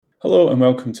Hello and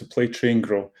welcome to Play Train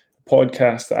Grow, a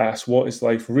podcast that asks what is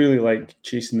life really like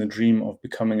chasing the dream of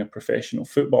becoming a professional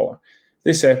footballer.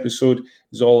 This episode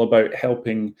is all about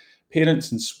helping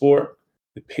parents in sport,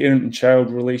 the parent and child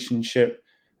relationship,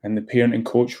 and the parent and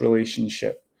coach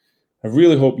relationship. I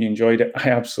really hope you enjoyed it. I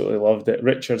absolutely loved it.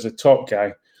 Richard's a top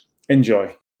guy. Enjoy.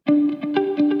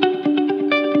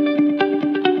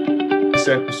 This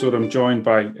episode I'm joined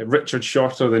by Richard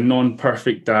Shorter, the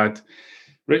non-perfect dad.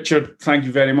 Richard, thank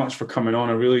you very much for coming on.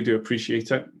 I really do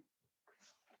appreciate it.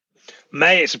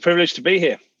 Mate, it's a privilege to be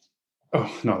here.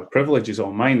 Oh, no, the privilege is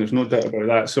all mine. There's no doubt about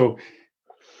that. So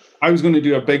I was going to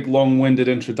do a big, long-winded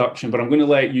introduction, but I'm going to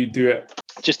let you do it.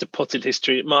 Just a potted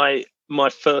history. My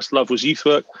first love was youth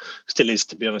work. Still is,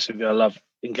 to be honest with you. I love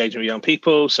engaging with young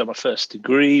people. So my first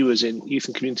degree was in youth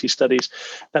and community studies.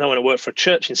 Then I went to work for a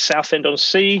church in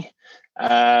Southend-on-Sea.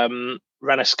 Ran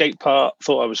a skate park,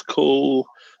 thought I was cool,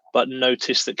 but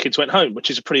noticed that kids went home,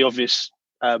 which is a pretty obvious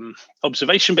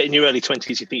observation. But in your early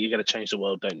 20s, you think you're going to change the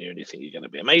world, don't you? And you think you're going to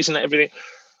be amazing at everything.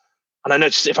 And I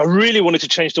noticed if I really wanted to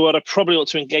change the world, I probably ought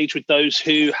to engage with those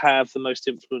who have the most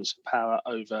influence and power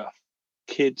over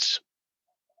kids.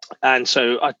 And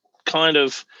so I kind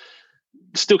of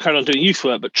still carry on doing youth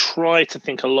work, but try to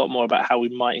think a lot more about how we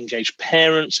might engage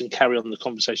parents and carry on the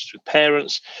conversations with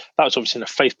parents. That was obviously in a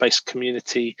faith-based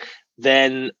community.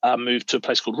 Then I moved to a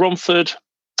place called Romford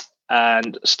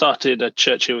and started a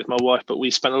church here with my wife, but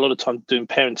we spent a lot of time doing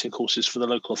parenting courses for the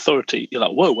local authority. You're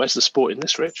like, whoa, where's the sport in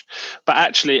this, Rich? But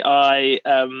actually, I've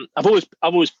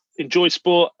always enjoyed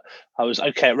sport. I was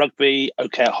okay at rugby,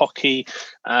 okay at hockey.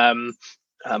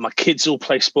 My kids all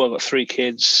play sport. I've got 3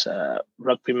 kids,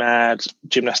 rugby mad,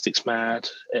 gymnastics mad,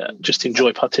 just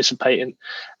enjoy participating.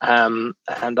 And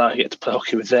I get to play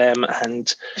hockey with them.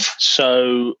 And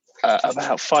so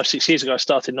about 5-6 years ago, I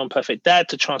started Non-Perfect Dad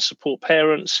to try and support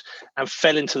parents and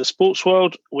fell into the sports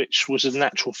world, which was a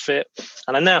natural fit.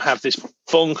 And I now have this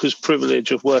bonkers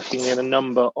privilege of working in a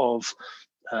number of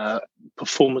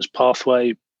performance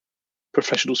pathway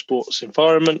professional sports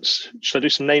environments. Should I do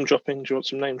some name dropping? Do you want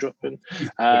some name dropping?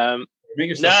 No.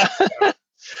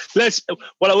 Let's.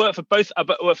 Well, I work for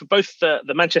both.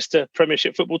 The Manchester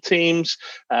Premiership football teams.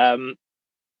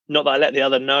 Not that I let the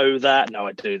other know that. No,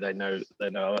 I do. They know.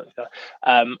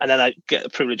 And then I get the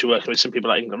privilege of working with some people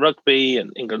like England Rugby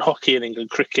and England Hockey and England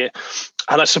Cricket.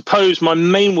 And I suppose my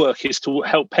main work is to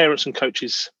help parents and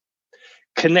coaches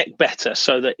connect better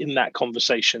so that in that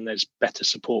conversation there's better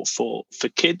support for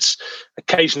kids.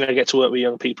 Occasionally I get to work with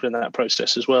young people in that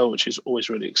process as well, which is always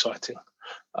really exciting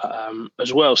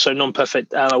as well. So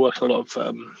Non-Perfect, and I work in a lot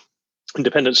of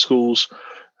independent schools,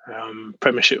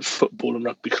 Premiership football and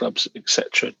rugby clubs,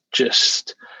 etc.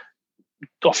 Just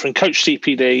offering coach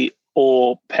CPD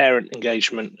or parent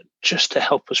engagement just to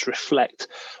help us reflect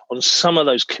on some of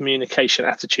those communication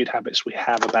attitude habits we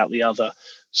have about the other,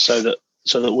 so that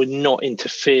we're not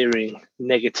interfering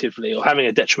negatively or having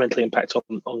a detrimental impact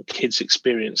on kids'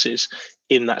 experiences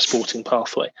in that sporting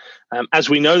pathway. As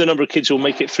we know, the number of kids who will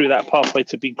make it through that pathway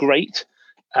to be great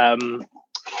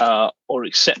or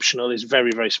exceptional is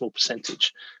very, very small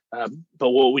percentage. But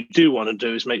what we do want to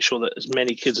do is make sure that as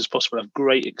many kids as possible have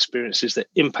great experiences that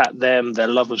impact them, their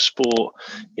love of sport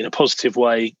in a positive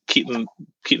way, keep them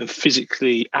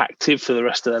physically active for the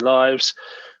rest of their lives,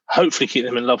 hopefully keep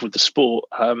them in love with the sport,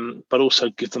 but also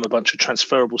give them a bunch of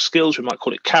transferable skills. We might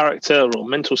call it character or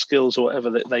mental skills or whatever,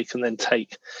 that they can then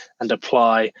take and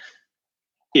apply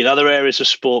in other areas of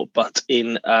sport, but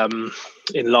in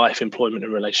life, employment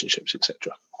and relationships,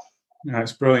 etc.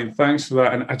 That's brilliant. Thanks for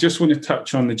that. And I just want to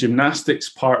touch on the gymnastics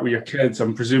part with your kids.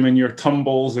 I'm presuming your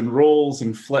tumbles and rolls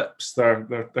and flips,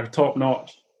 they're top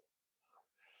notch.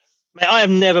 Mate, I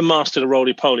have never mastered a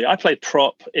roly-poly. I played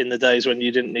prop in the days when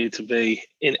you didn't need to be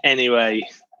in any way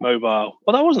mobile.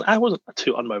 Well, I wasn't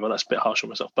too unmobile. That's a bit harsh on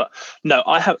myself. But no,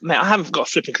 I haven't got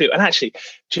a flipping clue. And actually,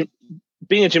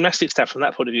 being a gymnastics dad from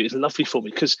that point of view is lovely for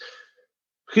me because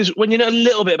when you know a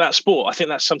little bit about sport, I think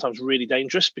that's sometimes really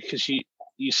dangerous because you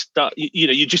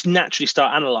just naturally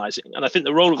start analysing. And I think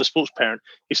the role of the sports parent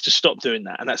is to stop doing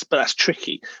that. And that's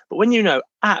tricky. But when you know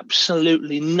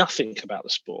absolutely nothing about the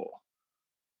sport,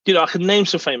 I can name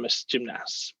some famous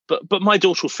gymnasts, but my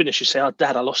daughter will finish and say, "Oh,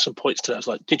 Dad, I lost some points today." I was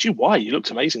like, "Did you? Why? You looked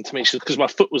amazing to me." She said, "Because my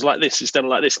foot was like this instead of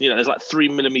like this. And, there's like 3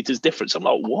 millimeters difference." I'm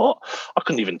like, "What? I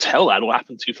couldn't even tell that. It all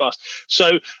happened too fast."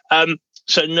 So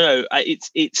no, it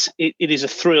is a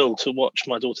thrill to watch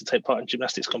my daughter take part in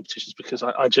gymnastics competitions because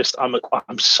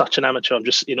I'm such an amateur. I'm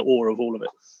just in awe of all of it.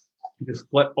 You just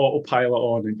let autopilot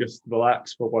on and just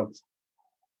relax for once.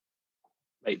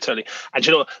 Mate, totally. And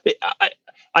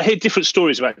I hear different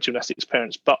stories about gymnastics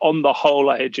parents, but on the whole,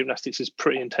 I hear gymnastics is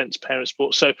pretty intense parent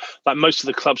sport. So like most of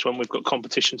the clubs, when we've got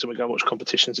competitions and we go and watch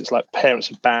competitions, it's like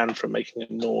parents are banned from making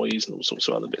a noise and all sorts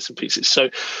of other bits and pieces. So,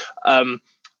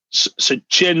 so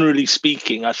generally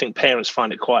speaking, I think parents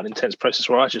find it quite an intense process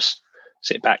where I just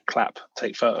sit back, clap,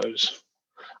 take photos.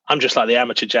 I'm just like the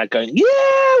amateur jag going, yeah,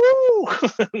 woo!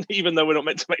 Even though we're not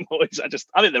meant to make noise. I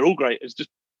think they're all great. It's just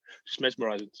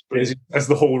mesmerising. As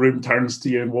the whole room turns to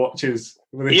you and watches.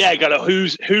 Yeah,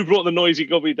 who brought the noisy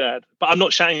gobby dad? But I'm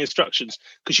not shouting instructions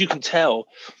because you can tell.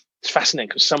 It's fascinating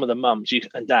because some of the mums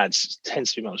and dads,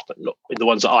 tends to be mums, but not the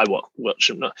ones that I watch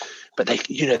them. But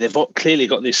they've clearly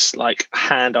got this like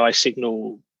hand-eye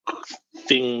signal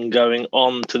thing going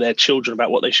on to their children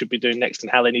about what they should be doing next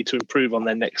and how they need to improve on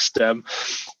their next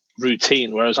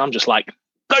routine. Whereas I'm just like,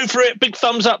 go for it, big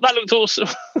thumbs up, that looked awesome.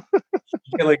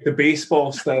 Yeah, like the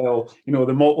baseball style,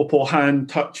 the multiple hand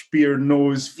touch, beer,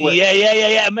 nose, flip.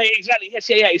 Yeah, mate, exactly. Yes,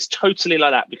 yeah. It's totally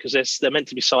like that because they're meant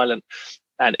to be silent,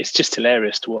 and it's just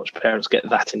hilarious to watch parents get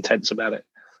that intense about it.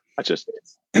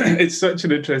 It's such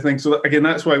an interesting thing. So again,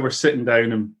 that's why we're sitting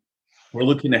down and we're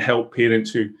looking to help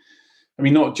parents who,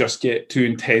 not just get too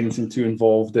intense and too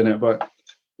involved in it, but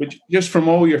just from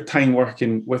all your time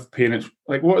working with parents,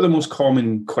 like what are the most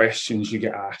common questions you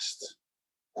get asked?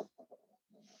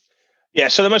 Yeah,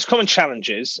 so the most common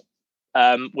challenges,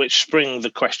 which spring the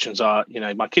questions are,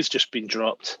 my kid's just been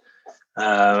dropped,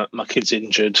 my kid's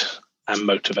injured, and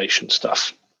motivation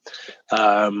stuff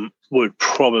would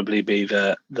probably be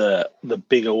the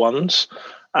bigger ones.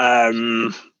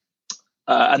 And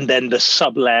then the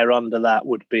sub layer under that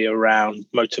would be around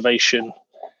motivation,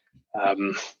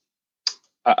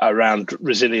 around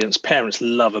resilience. Parents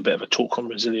love a bit of a talk on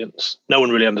resilience. No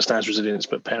one really understands resilience,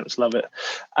 but parents love it.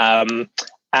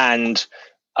 And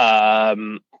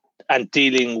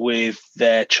dealing with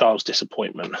their child's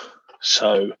disappointment,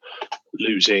 so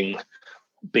losing,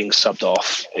 being subbed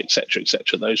off, etc.,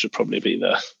 etc. Those would probably be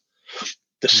the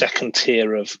second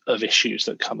tier of issues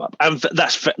that come up, and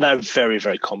they're very,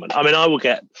 very common. I will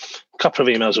get a couple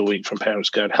of emails a week from parents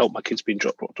going, "Help, my kid's been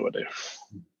dropped. What do I do?"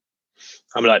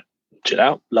 I'm like, chill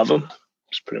out, love them.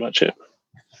 That's pretty much it.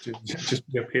 Just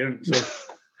be a parent. So.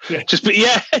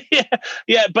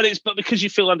 Yeah. But because you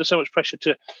feel under so much pressure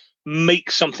to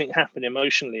make something happen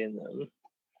emotionally in them,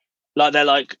 like they're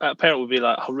like, a parent would be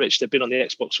like, "Oh, Rich, they've been on the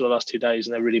Xbox for the last 2 days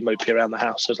and they're really mopey around the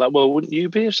house." So it's like, well, wouldn't you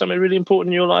be if something really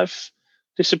important in your life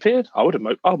disappeared? I would have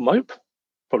moped. I'll mope.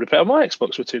 Probably play on my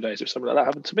Xbox for 2 days if something like that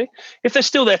happened to me. If they're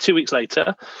still there 2 weeks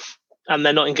later and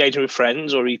they're not engaging with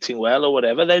friends or eating well or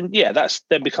whatever, then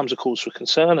then becomes a cause for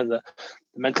concern. And the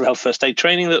mental health first aid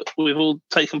training that we've all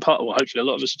taken part, or hopefully a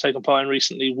lot of us have taken part in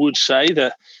recently, would say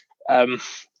that a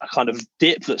kind of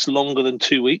dip that's longer than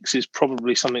 2 weeks is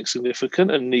probably something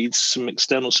significant and needs some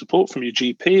external support from your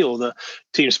GP or the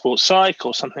team sports psych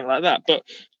or something like that.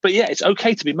 But yeah, it's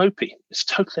okay to be mopey. It's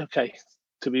totally okay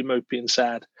to be mopey and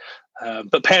sad.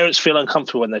 But parents feel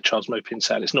uncomfortable when their child's mopey and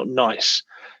sad. It's not nice.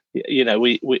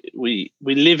 We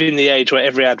live in the age where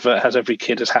every advert has every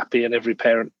kid as happy and every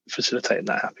parent facilitating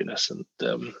that happiness. And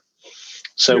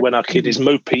so when our kid is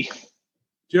mopey.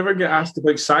 Do you ever get asked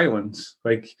about silence?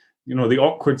 Like, the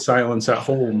awkward silence at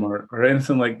home or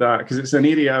anything like that? Because it's an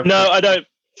area. No, I don't.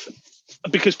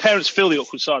 Because parents feel the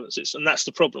awkward silences, and that's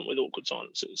the problem with awkward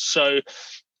silences. So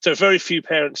very few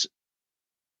parents.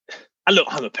 And look,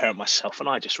 I'm a parent myself, and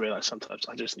I just realise sometimes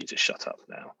I just need to shut up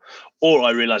now, or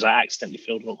I realise I accidentally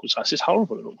filled an awkward silence. It's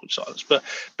horrible, an awkward silence, but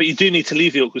you do need to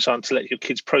leave the awkward silence to let your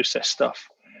kids process stuff.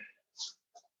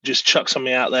 Just chuck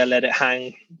something out there, let it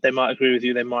hang. They might agree with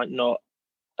you, they might not,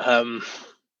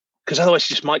 because otherwise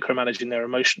you're just micromanaging their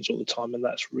emotions all the time, and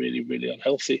that's really, really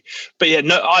unhealthy. But yeah,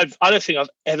 no, I don't think I've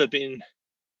ever been.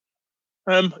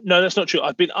 No, that's not true.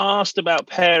 I've been asked about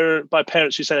by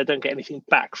parents who say they don't get anything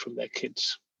back from their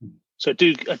kids. So I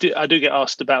do get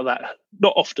asked about that.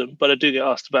 Not often, but I do get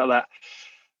asked about that.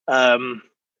 And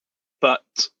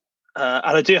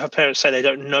I do have parents say they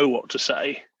don't know what to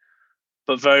say,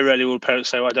 but very rarely will parents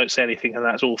say, "Well, I don't say anything," and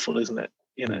that's awful, isn't it?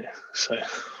 So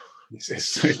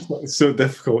it's so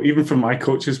difficult. Even from my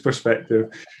coach's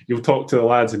perspective, you'll talk to the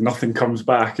lads and nothing comes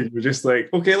back, and you're just like,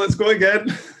 "Okay, let's go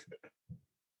again."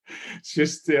 It's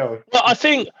just Well, I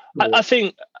think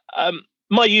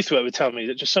my youth work would tell me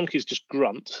that just some kids just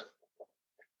grunt.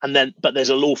 But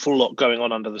there's an awful lot going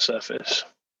on under the surface.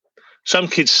 Some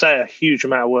kids say a huge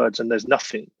amount of words and there's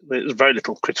nothing. There's very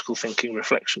little critical thinking,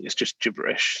 reflection. It's just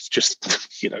gibberish. It's just,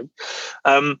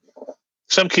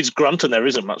 some kids grunt and there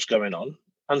isn't much going on.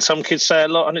 And some kids say a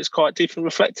lot and it's quite deep and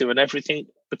reflective, and everything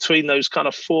between those kind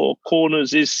of four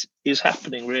corners is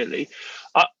happening, really.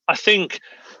 I think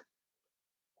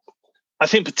I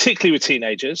think particularly with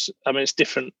teenagers, I mean, it's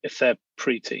different if they're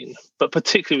preteen, but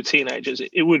particularly with teenagers,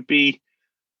 it would be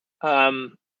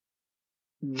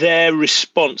their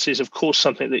response is, of course,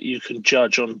 something that you can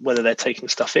judge on whether they're taking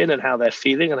stuff in and how they're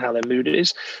feeling and how their mood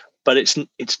is, but it's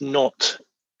not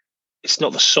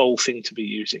the sole thing to be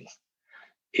using.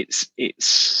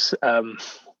 So,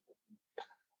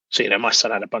 my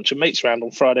son had a bunch of mates around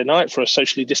on Friday night for a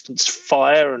socially distanced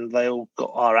fire, and they all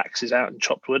got our axes out and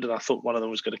chopped wood. And I thought one of them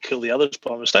was going to kill the others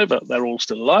by mistake, but they're all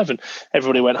still alive, and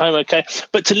everybody went home okay.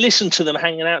 But to listen to them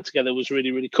hanging out together was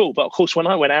really, really cool. But of course, when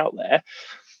I went out there,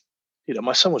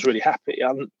 my son was really happy,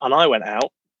 and I went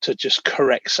out to just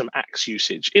correct some axe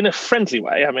usage in a friendly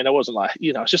way. I mean, I wasn't like,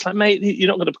 I was just like, mate, you're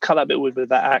not going to cut that bit of wood with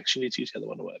that axe. You need to use the other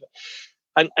one or whatever.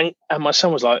 And my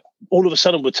son was like, all of a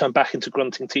sudden would turn back into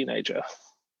grunting teenager,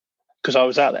 because I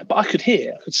was out there, but I could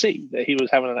see that he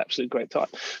was having an absolute great time.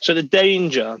 So the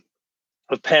danger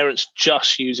of parents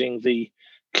just using the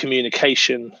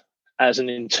communication as an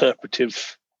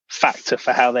interpretive factor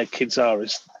for how their kids are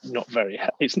is not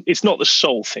it's not the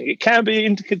sole thing. It can be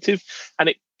indicative, and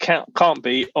it can't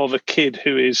be of a kid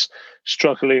who is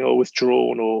struggling or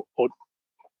withdrawn or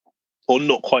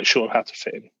not quite sure how to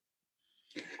fit in.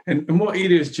 And what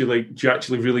areas do you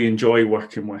actually really enjoy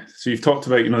working with? So you've talked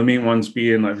about, the main ones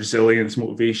being like resilience,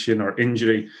 motivation, or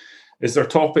injury. Is there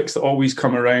topics that always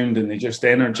come around and they just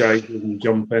energize you and you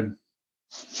jump in?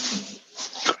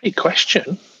 Great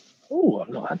question. Oh, I've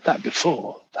not had that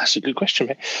before. That's a good question,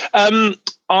 mate.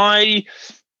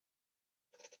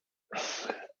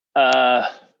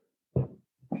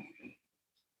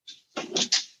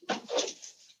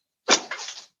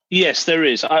 Yes, there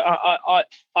is. I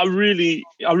really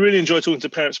enjoy talking to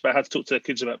parents about how to talk to their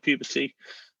kids about puberty.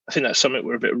 I think that's something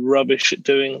we're a bit rubbish at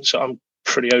doing. So I'm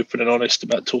pretty open and honest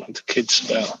about talking to kids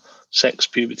about sex,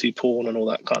 puberty, porn, and all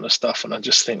that kind of stuff. And I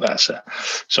just think so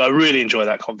I really enjoy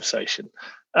that conversation.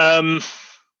 I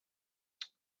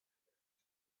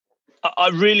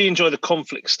really enjoy the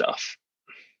conflict stuff.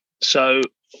 So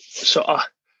I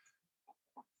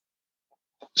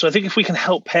think if we can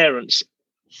help parents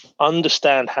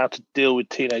understand how to deal with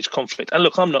teenage conflict, and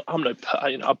look,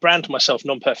 I brand myself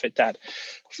non-perfect dad,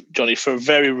 Johnny, for a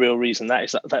very real reason. That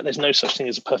is that there's no such thing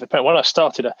as a perfect parent. When I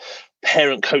started a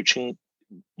parent coaching,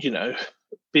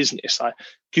 business, I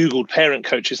Googled parent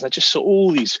coaches, and I just saw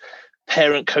all these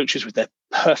parent coaches with their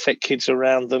perfect kids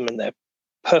around them and their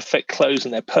perfect clothes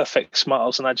and their perfect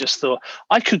smiles. And I just thought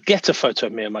I could get a photo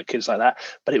of me and my kids like that,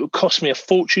 but it would cost me a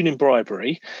fortune in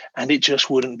bribery and it just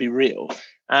wouldn't be real.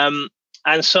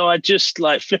 And so I just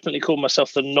flippantly called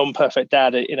myself the non-perfect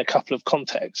dad in a couple of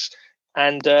contexts.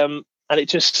 And it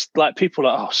just people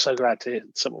are, so glad to hear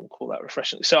someone call that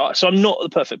refreshing. So I'm not the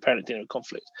perfect parent dealing with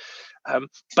conflict.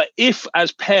 But if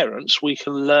as parents, we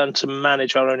can learn to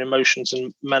manage our own emotions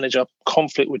and manage our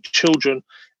conflict with children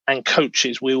and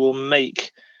coaches, we will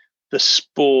make the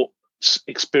sports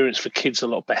experience for kids a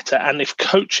lot better. And if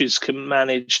coaches can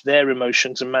manage their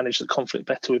emotions and manage the conflict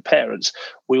better with parents,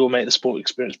 we will make the sport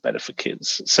experience better for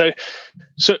kids. So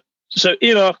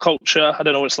in our culture, I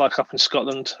don't know what it's like up in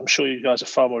Scotland. I'm sure you guys are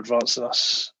far more advanced than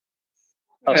us.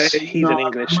 Heathen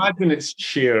English. I imagine it's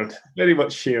shared, very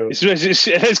much shared.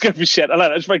 It's going to be shared. I like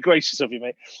that. It's very gracious of you,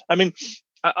 mate. I mean,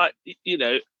 I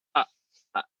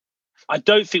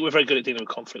don't think we're very good at dealing with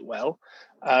conflict well.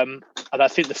 And I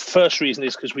think the first reason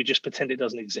is because we just pretend it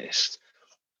doesn't exist.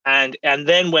 And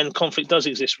then when conflict does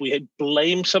exist, we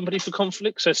blame somebody for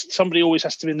conflict. So somebody always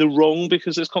has to be in the wrong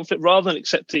because there's conflict, rather than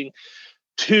accepting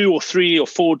 2 or 3 or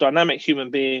 4 dynamic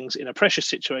human beings in a pressure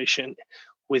situation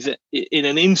in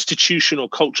an institution or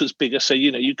culture that's bigger. So,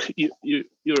 you're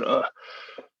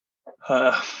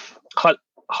a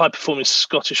high performing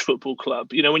Scottish football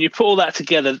club. When you put all that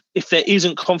together, if there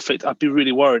isn't conflict, I'd be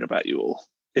really worried about you all.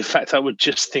 In fact, I would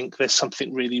just think there's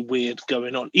something really weird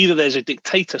going on. Either there's a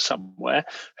dictator somewhere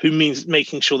who means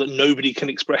making sure that nobody can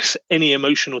express any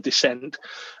emotion or dissent,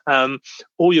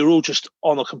 or you're all just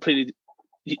on a completely,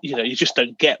 you just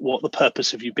don't get what the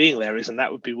purpose of you being there is, and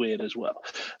that would be weird as well.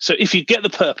 So if you get the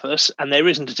purpose and there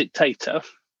isn't a dictator,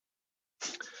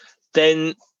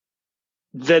 then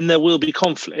there will be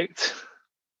conflict.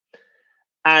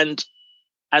 And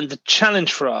the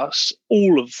challenge for us,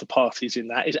 all of the parties in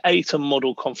that, is A, to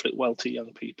model conflict well to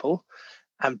young people,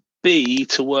 and B,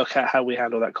 to work out how we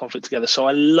handle that conflict together. So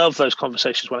I love those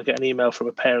conversations when I get an email from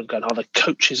a parent going, the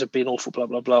coaches have been awful, blah,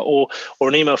 blah, blah, or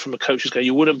an email from a coach who's going,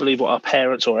 you wouldn't believe what our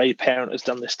parents or a parent has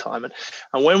done this time.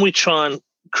 And when we try and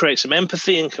create some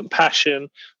empathy and compassion,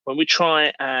 when we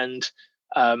try and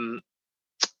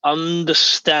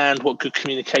understand what good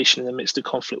communication in the midst of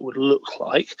conflict would look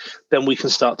like, then we can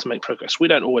start to make progress. We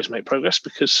don't always make progress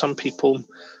because some people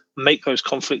make those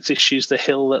conflict issues the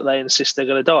hill that they insist they're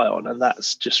going to die on, and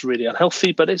that's just really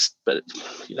unhealthy. But it's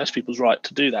people's right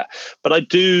to do that. But I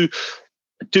do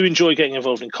enjoy getting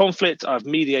involved in conflict. I've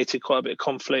mediated quite a bit of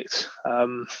conflict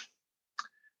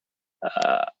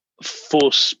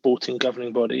for sporting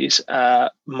governing bodies.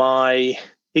 My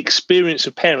experience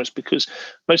of parents, because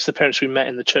most of the parents we met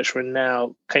in the church we're in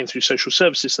now came through social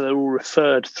services, so they're all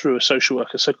referred through a social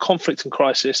worker. So conflict and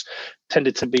crisis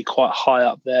tended to be quite high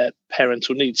up their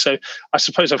parental needs. So I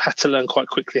suppose I've had to learn quite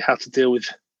quickly how to deal with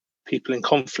people in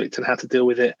conflict and how to deal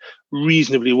with it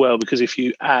reasonably well, because if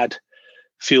you add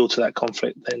fuel to that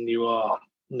conflict, then you are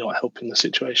not helping the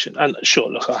situation. And sure,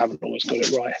 look, I haven't always got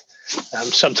it right.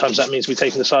 Sometimes that means we're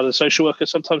taking the side of the social worker.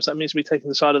 Sometimes that means we're taking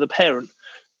the side of the parent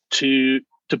to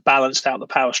balance out the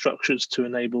power structures to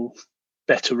enable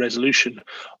better resolution.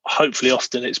 Hopefully,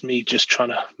 often it's me just trying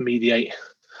to mediate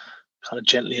kind of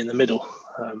gently in the middle.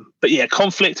 But yeah,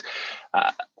 conflict.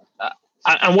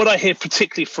 And what I hear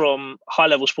particularly from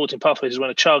high-level sporting pathways is when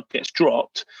a child gets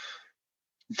dropped,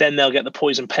 then they'll get the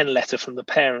poison pen letter from the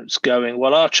parents going,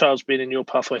 well, our child's been in your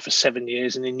pathway for 7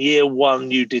 years, and in year 1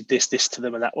 you did this to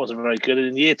them, and that wasn't very good. And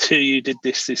in year 2 you did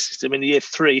this to them. In year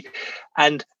 3,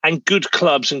 and good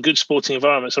clubs and good sporting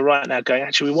environments are right now going,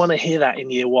 actually, we want to hear that in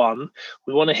year 1.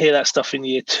 We want to hear that stuff in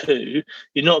year 2.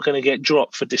 You're not going to get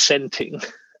dropped for dissenting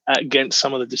against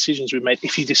some of the decisions we made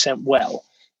if you dissent well.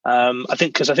 I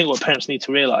think what parents need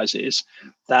to realise is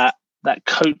that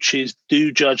coaches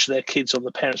do judge their kids on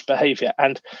the parents' behaviour,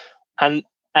 and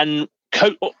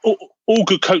all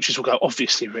good coaches will go,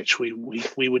 obviously, Rich, we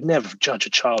would never judge a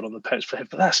child on the parents' behaviour.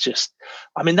 But that's just,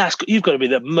 you've got to be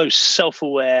the most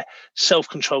self-aware,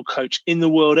 self-controlled coach in the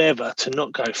world ever to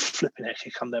not go flipping heck,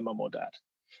 here come their mum or dad.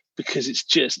 Because it's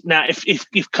just, now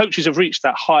if coaches have reached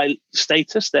that high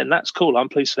status, then that's cool. I'm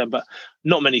pleased for them, but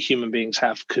not many human beings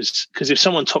have, because if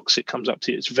someone toxic comes up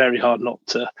to you, it's very hard not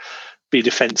to be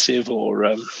defensive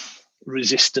or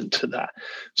resistant to that.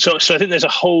 So I think there's a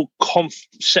whole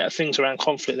set of things around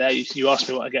conflict there. You asked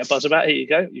me what I get a buzz about. Here you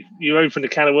go. You opened a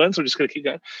can of worms. I'm just going to keep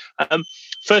going.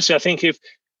 Firstly, I think if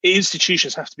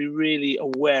institutions have to be really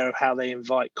aware of how they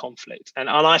invite conflict, and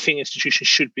I think institutions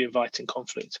should be inviting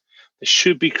conflict. They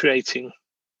should be creating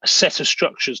a set of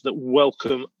structures that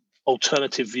welcome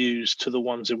alternative views to the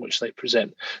ones in which they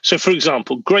present. So, for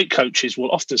example, great coaches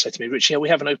will often say to me, Rich, yeah, we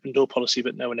have an open door policy,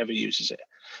 but no one ever uses it.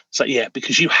 It's like, yeah,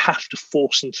 because you have to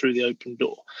force them through the open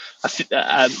door. I think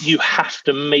you have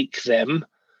to make them,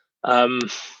 you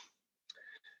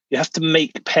have to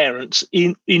make parents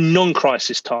in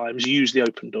non-crisis times use the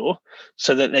open door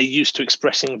so that they're used to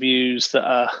expressing views that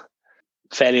are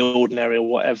fairly ordinary or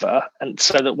whatever, and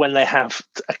so that when they have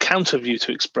a counter view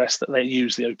to express, that they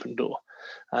use the open door.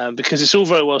 Because it's all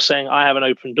very well saying I have an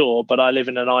open door, but I live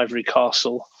in an ivory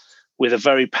castle with a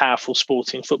very powerful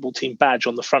sporting football team badge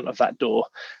on the front of that door,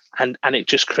 and it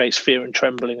just creates fear and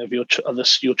trembling of your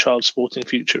child's sporting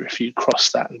future if you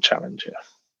cross that and challenge it.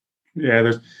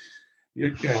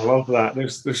 Yeah, I love that.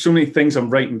 There's so many things I'm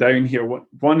writing down here.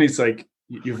 One is like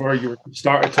you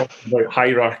started talking about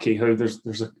hierarchy, how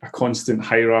there's a constant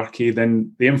hierarchy,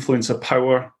 then the influence of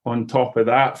power on top of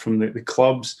that from the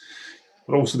clubs,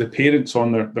 but also the parents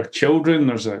on their children.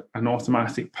 There's an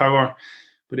automatic power.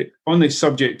 But on the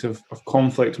subject of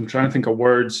conflict, I'm trying to think of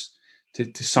words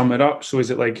to sum it up. So is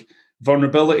it like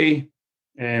vulnerability,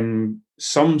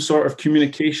 some sort of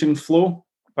communication flow,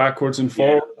 backwards and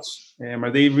forwards? Are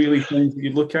they really things that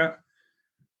you look at?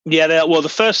 Yeah, well, the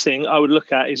first thing I would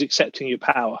look at is accepting your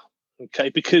power, okay?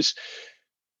 Because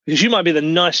you might be the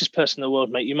nicest person in the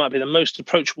world, mate. You might be the most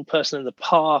approachable person in the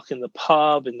park, in the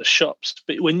pub, in the shops.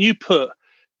 But when you put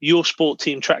your sport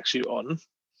team tracksuit on,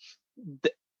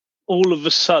 all of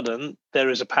a sudden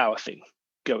there is a power thing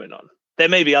going on. There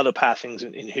may be other power things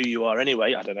in who you are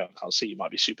anyway. I don't know. I can't see. You might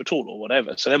be super tall or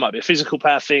whatever. So there might be a physical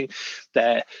power thing.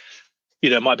 There,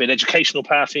 might be an educational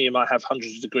power thing. You might have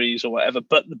hundreds of degrees or whatever.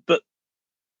 But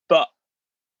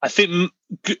I think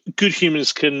good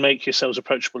humans can make yourselves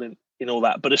approachable in all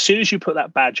that. But as soon as you put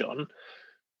that badge on,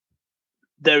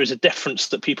 there is a deference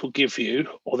that people give you,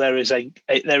 or there is a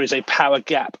power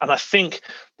gap. And I think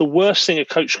the worst thing a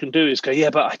coach can do is go, yeah,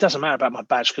 but it doesn't matter about my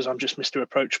badge because I'm just Mr.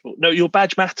 Approachable. No, your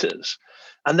badge matters.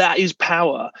 And that is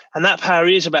power. And that power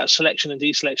is about selection and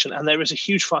deselection. And there is a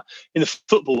huge in the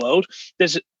football world,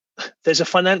 there's a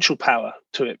financial power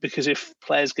to it, because if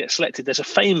players get selected, there's a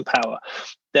fame power.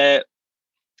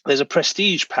 there's a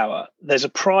prestige power, there's a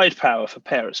pride power for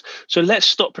parents. So let's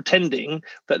stop pretending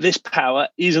that this power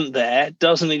isn't there,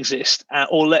 doesn't exist,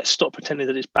 or let's stop pretending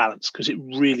that it's balanced, because it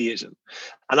really isn't.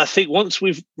 And I think once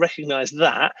we've recognized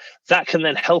that, that can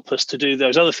then help us to do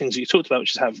those other things that you talked about,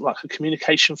 which is have like a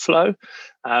communication flow,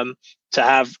 to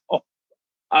have.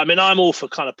 I mean, I'm all for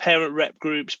kind of parent rep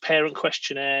groups, parent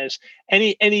questionnaires,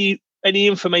 any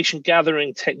information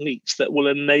gathering techniques that will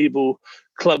enable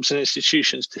clubs and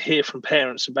institutions to hear from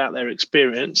parents about their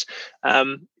experience.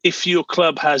 If your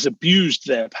club has abused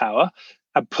their power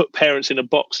and put parents in a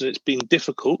box and it's been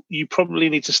difficult, you probably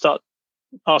need to start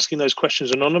asking those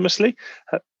questions anonymously.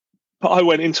 But I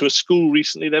went into a school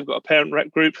recently, they've got a parent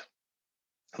rep group.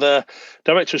 The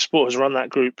director of sport has run that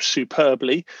group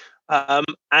superbly.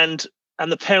 And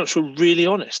the parents were really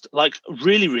honest, like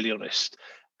really, really honest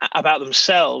about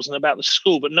themselves and about the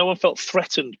school, but no one felt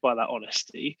threatened by that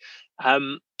honesty.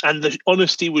 And the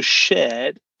honesty was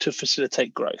shared to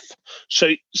facilitate growth. So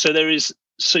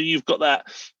you've got that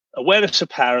awareness of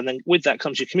power, and then with that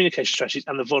comes your communication strategies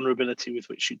and the vulnerability with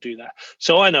which you do that.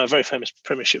 So I know a very famous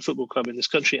Premiership football club in this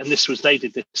country, and they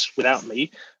did this without me.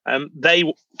 They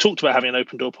talked about having an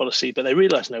open door policy, but they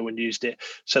realised no one used it.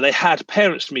 So they had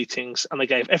parents' meetings, and they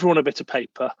gave everyone a bit of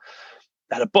paper.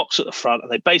 They had a box at the front,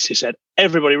 and they basically said,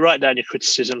 everybody write down your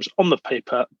criticisms on the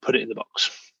paper, put it in the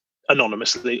box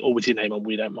anonymously or with your name on,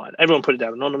 we don't mind. Everyone put it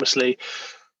down anonymously.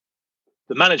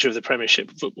 The manager of the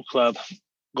Premiership football club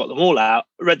got them all out,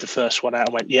 read the first one out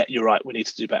and went, yeah, you're right, we need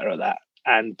to do better at that.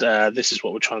 And this is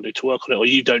what we're trying to do to work on it. Or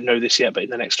you don't know this yet, but in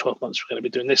the next 12 months, we're going to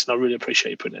be doing this. And I really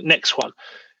appreciate you putting it. Next one.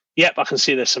 Yep, I can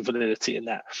see there's some validity in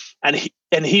that. And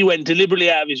he went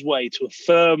deliberately out of his way to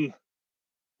affirm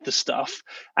the stuff.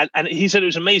 And he said it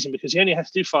was amazing because he only had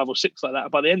to do 5 or 6 like that.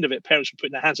 And by the end of it, parents were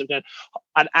putting their hands up going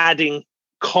and adding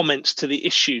comments to the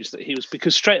issues that he was,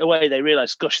 because straight away they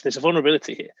realized, gosh, there's a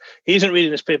vulnerability here. He isn't reading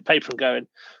this paper and going,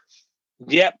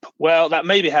 yep, well, that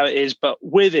may be how it is, but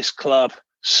we're this club,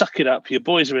 suck it up. Your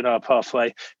boys are in our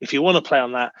pathway. If you want to play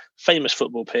on that famous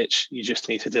football pitch, you just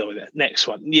need to deal with it. Next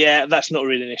one. Yeah, that's not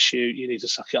really an issue. You need to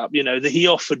suck it up. He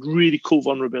offered really cool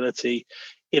vulnerability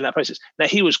in that process. Now,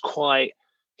 he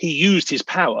used his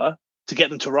power to get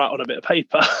them to write on a bit of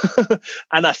paper.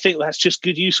 And I think that's just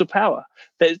good use of power.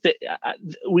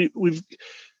 We've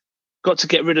got to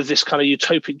get rid of this kind of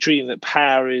utopic dream that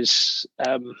power is,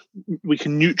 we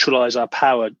can neutralize our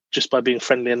power just by being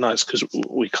friendly and nice, because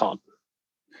we can't.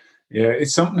 Yeah,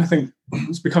 it's something I think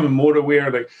it's becoming more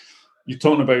aware. Like you're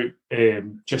talking about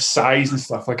just size and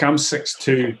stuff. Like I'm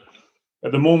 6'2",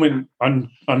 at the moment,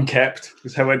 unkept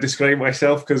is how I describe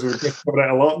myself, because we're just coming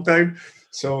out of lockdown.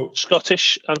 So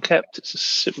Scottish, unkept.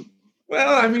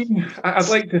 Well, I mean, I'd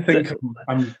like to think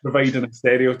I'm providing a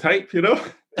stereotype, you know.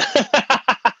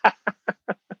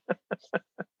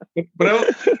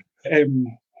 But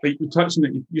like you touched on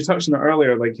it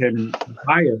earlier, like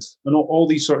bias and all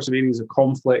these sorts of areas of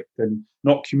conflict and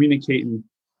not communicating.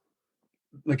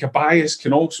 Like a bias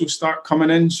can also start coming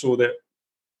in, so that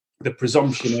the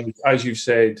presumption is, as you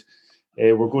said,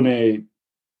 we're going to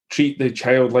treat the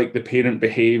child like the parent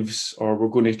behaves, or we're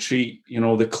going to treat,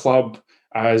 the club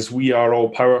as we are all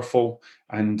powerful.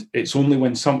 And it's only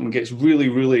when something gets really,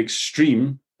 really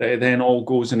extreme that it then all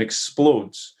goes and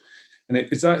explodes. And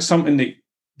is that something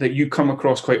that you come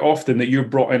across quite often, that you're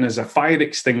brought in as a fire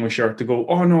extinguisher to go,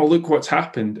 oh no, look what's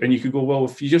happened? And you could go, well,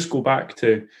 if you just go back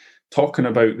to talking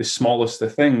about the smallest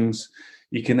of things,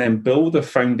 you can then build a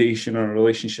foundation or a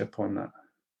relationship on that.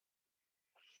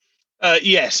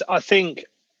 Yes, I think.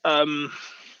 Am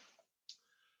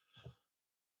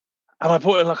I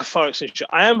brought in like a fire extinguisher?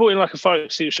 I am brought in like a fire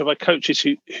extinguisher by coaches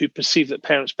who perceive that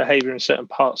parents' behaviour in certain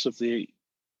parts of the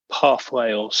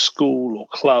pathway or school or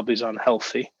club is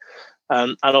unhealthy.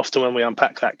 And often when we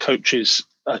unpack that, coaches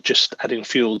are just adding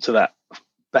fuel to that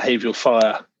behavioural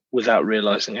fire without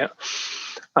realising it.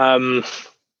 I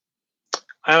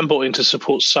am brought in to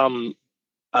support some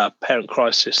parent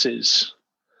crises.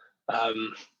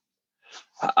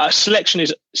 Selection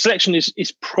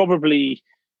is probably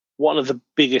one of the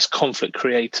biggest conflict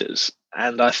creators,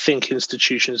 and I think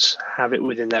institutions have it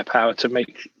within their power to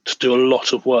do a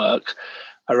lot of work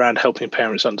around helping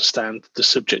parents understand the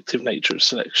subjective nature of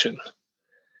selection.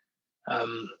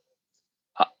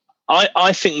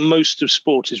 I think most of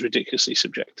sport is ridiculously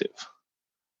subjective.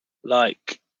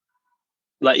 Like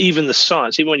even the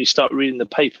science, even when you start reading the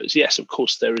papers, yes, of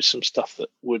course, there is some stuff that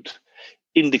would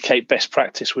indicate best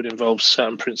practice would involve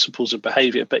certain principles of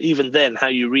behavior. But even then, how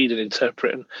you read and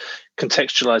interpret and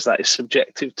contextualize that is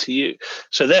subjective to you.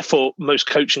 So therefore, most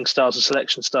coaching styles and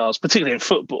selection styles, particularly in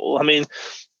football, I mean,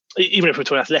 even if we're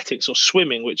talking athletics or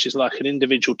swimming, which is like an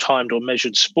individual timed or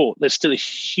measured sport, there's still a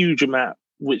huge amount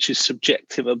which is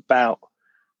subjective about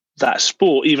that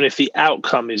sport, even if the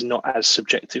outcome is not as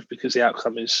subjective because the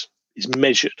outcome is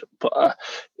measured. But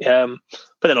then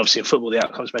obviously in football, the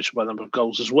outcome is measured by the number of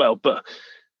goals as well. But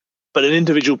an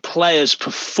individual player's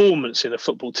performance in a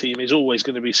football team is always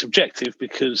going to be subjective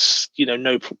because,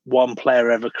 no one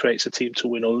player ever creates a team to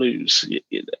win or lose,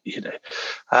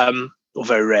 or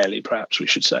very rarely, perhaps we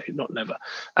should say, not never.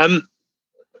 And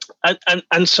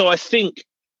so I think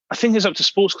it's up to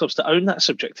sports clubs to own that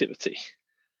subjectivity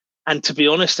and to be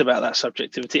honest about that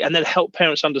subjectivity, and then help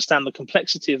parents understand the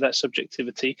complexity of that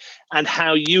subjectivity and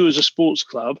how you as a sports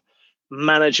club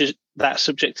manage that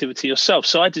subjectivity yourself.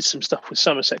 So I did some stuff with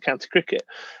Somerset County Cricket,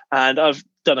 and I've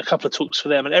done a couple of talks for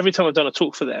them. And every time I've done a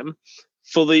talk for them,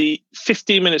 for the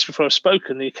 15 minutes before I've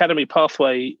spoken, the Academy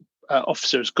Pathway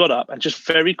officer has got up and just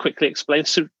very quickly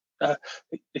explains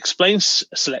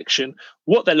selection,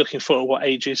 what they're looking for at what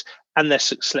ages, and their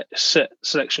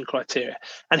selection criteria.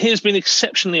 And he has been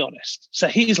exceptionally honest. So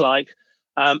he's like,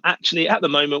 actually, at the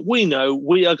moment, we know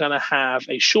we are going to have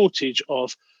a shortage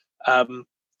of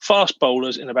fast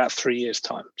bowlers in about 3 years'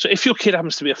 time. So if your kid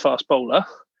happens to be a fast bowler,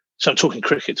 so I'm talking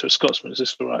cricket to a Scotsman, is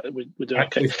this all right? We're doing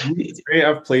okay. Great.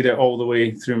 I've played it all the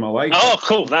way through my life. Oh,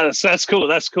 cool. That's cool.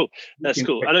 That's cool.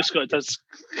 I know Scott does.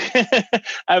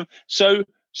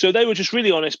 So they were just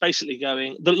really honest, basically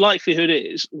going, the likelihood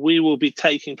is we will be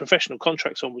taking professional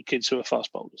contracts on with kids who are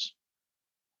fast bowlers.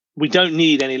 We don't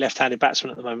need any left-handed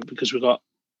batsmen at the moment because we've got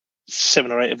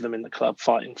 7 or 8 of them in the club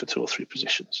fighting for 2 or 3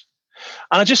 positions.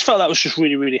 And I just felt that was just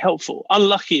really, really helpful.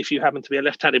 Unlucky if you happen to be a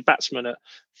left-handed batsman at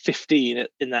 15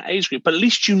 in that age group, but at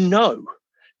least you know.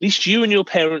 At least you and your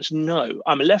parents know,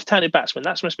 I'm a left-handed batsman,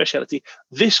 that's my speciality.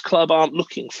 This club aren't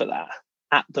looking for that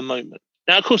at the moment.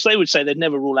 Now, of course, they would say they'd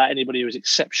never rule out anybody who is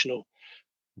exceptional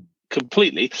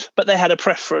completely, but they had a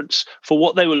preference for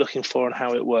what they were looking for and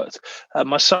how it worked.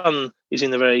 My son is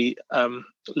in the very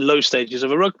low stages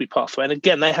of a rugby pathway. And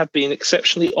again, they have been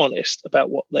exceptionally honest about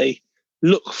what they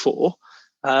look for.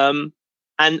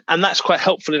 And that's quite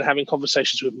helpful in having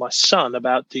conversations with my son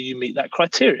about, do you meet that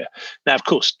criteria? Now, of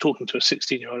course, talking to a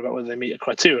 16-year-old about whether they meet a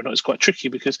criteria or not is quite tricky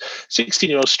because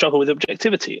 16-year-olds struggle with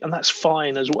objectivity, and that's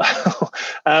fine as well.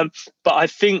 But I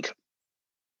think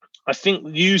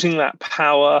using that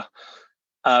power,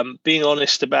 being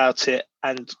honest about it,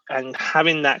 and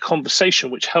having that conversation,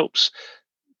 which helps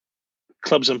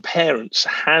clubs and parents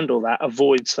handle that,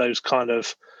 avoids those kind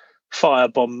of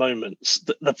firebomb moments.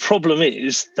 The problem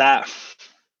is that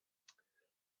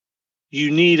you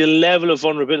need a level of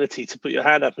vulnerability to put your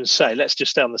hand up and say, let's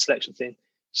just stay on the selection thing.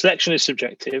 Selection is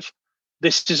subjective.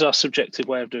 This is our subjective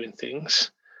way of doing things.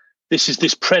 This is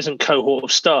this present cohort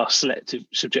of star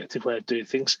subjective way of doing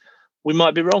things. We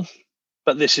might be wrong,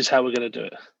 but this is how we're going to do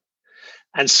it.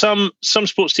 And some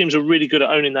sports teams are really good at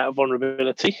owning that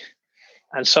vulnerability.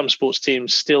 And some sports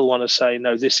teams still want to say,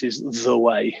 no, this is the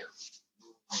way.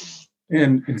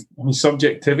 And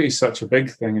subjectivity is such a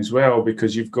big thing as well,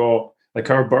 because you've got like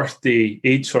our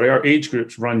age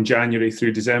groups run January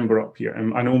through December up here.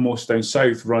 And I know most down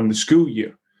south run the school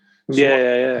year. So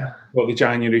yeah. Got the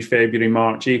January, February,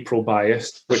 March, April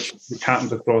bias, which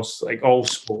happens across like all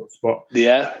sports. But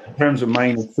yeah, in terms of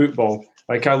mine and football,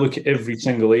 like I look at every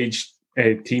single age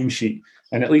team sheet,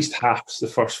 and at least half's the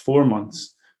first 4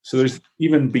 months. So there's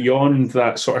even beyond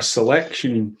that sort of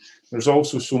selection, there's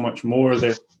also so much more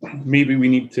that maybe we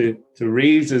need to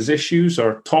raise as issues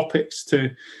or topics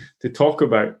to talk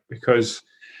about, because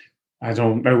I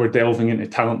don't know, we're delving into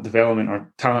talent development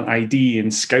or talent ID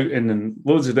and scouting and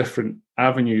loads of different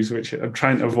avenues, which I'm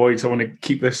trying to avoid. So I want to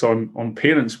keep this on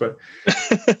parents, but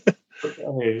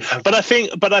but I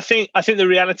think the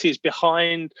reality is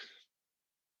behind.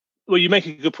 Well, you make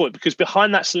a good point, because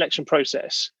behind that selection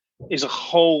process is a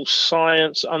whole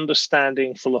science,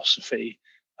 understanding, philosophy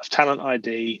of talent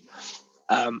ID,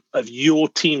 of your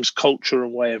team's culture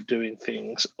and way of doing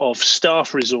things, of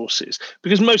staff resources.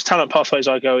 Because most talent pathways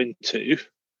I go into,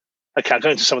 I go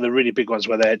into some of the really big ones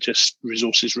where they're just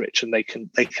resources rich and they can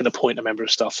appoint a member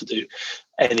of staff to do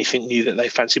anything new that they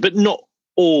fancy. But not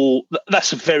all.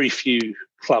 That's very few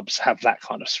clubs have that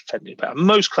kind of spending power.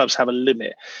 Most clubs have a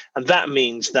limit, and that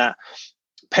means that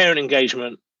parent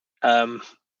engagement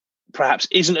perhaps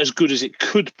isn't as good as it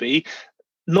could be.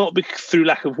 Not through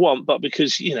lack of want, but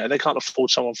because, they can't afford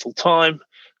someone full time.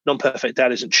 Non-perfect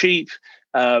dad isn't cheap.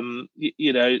 So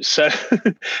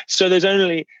there's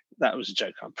only, that was a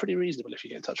joke. I'm pretty reasonable if you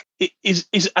get in touch. It is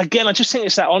again, I just think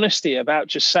it's that honesty about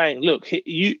just saying, look,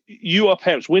 you are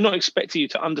parents. We're not expecting you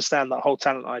to understand that whole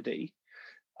talent ID.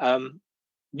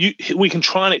 we can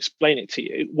try and explain it to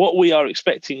you. What we are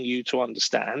expecting you to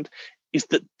understand is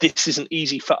that this isn't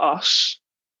easy for us,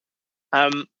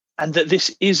 and that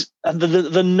this is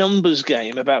the numbers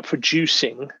game about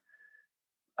producing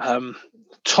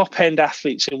top-end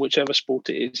athletes in whichever sport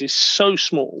it is so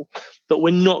small that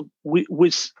we're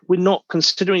not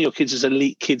considering your kids as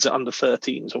elite kids at under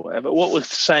 13s or whatever. What we're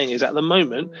saying is, at the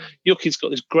moment, your kid's got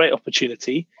this great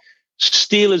opportunity.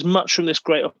 Steal as much from this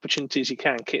great opportunity as you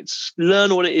can, kids.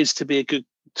 Learn what it is to be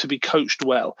coached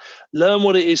well. Learn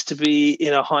what it is to be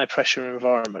in a high pressure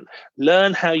environment.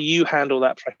 Learn how you handle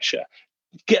that pressure.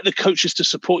 Get the coaches to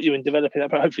support you in developing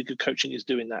that, but hopefully good coaching is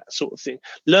doing that sort of thing.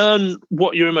 Learn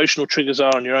what your emotional triggers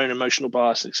are and your own emotional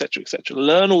bias, etc., etc.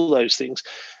 Learn all those things.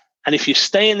 And if you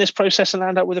stay in this process and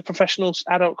end up with a professional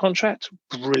adult contract,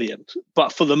 brilliant.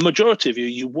 But for the majority of you,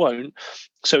 you won't.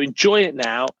 So enjoy it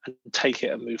now and take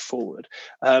it and move forward.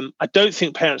 I don't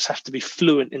think parents have to be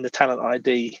fluent in the talent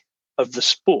ID of the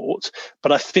sport,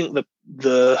 but I think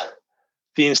the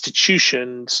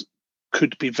institutions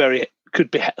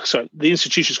the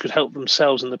institutions could help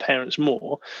themselves and the parents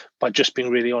more by just being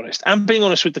really honest and being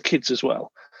honest with the kids as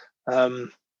well.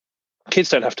 Kids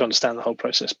don't have to understand the whole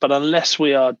process, but unless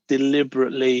we are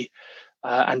deliberately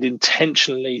and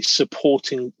intentionally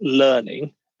supporting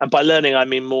learning, and by learning I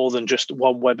mean more than just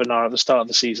one webinar at the start of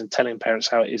the season telling parents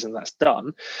how it is and that's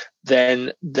done,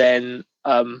 then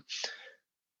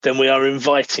we are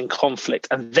inviting conflict,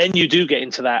 and then you do get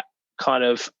into that kind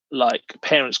of like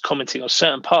parents commenting on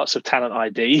certain parts of talent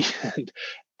ID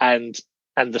and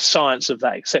the science of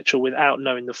that, etc., without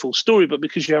knowing the full story, but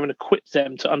because you haven't equipped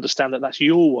them to understand that that's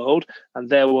your world and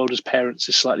their world as parents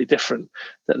is slightly different,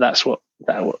 that's what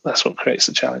creates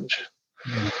the challenge.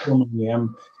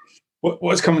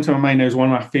 What's coming to my mind now is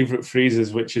one of my favourite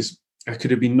phrases, which is, I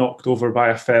could have been knocked over by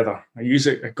a feather. I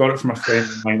got it from a friend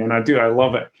of mine, and I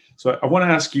love it. So I want to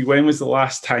ask you, when was the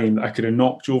last time that I could have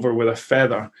knocked you over with a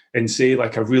feather in, say,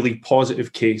 like a really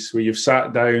positive case where you've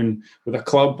sat down with a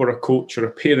club or a coach or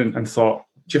a parent and thought,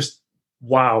 just,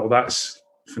 wow, that's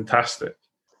fantastic?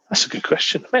 That's a good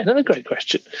question. Man, another great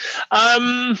question.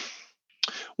 Well,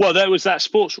 there was that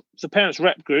the parents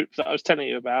rep group that I was telling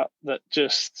you about that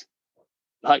just...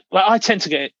 Like I tend to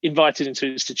get invited into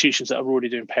institutions that are already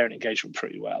doing parent engagement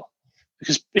pretty well,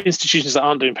 because institutions that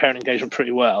aren't doing parent engagement pretty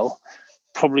well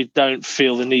probably don't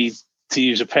feel the need to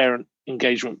use a parent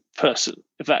engagement person,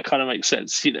 if that kind of makes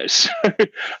sense, you know. So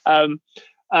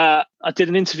I did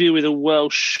an interview with a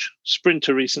Welsh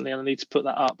sprinter recently, and I need to put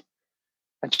that up.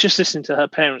 And just listening to her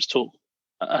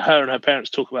and her parents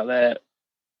talk about their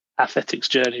athletics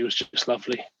journey was just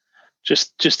lovely,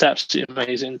 just absolutely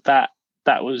amazing. That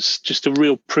was just a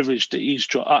real privilege to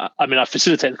eavesdrop. I mean, I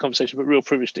facilitated the conversation, but real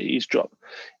privilege to eavesdrop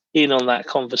in on that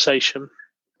conversation.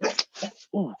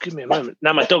 Oh, give me a moment.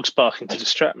 Now my dog's barking to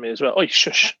distract me as well. Oh,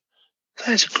 shush.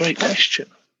 That's a great question.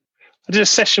 I did a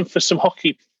session for some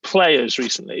hockey players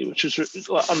recently, which was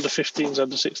like under 15s,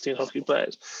 under 16 hockey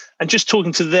players, and just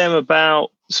talking to them about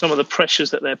some of the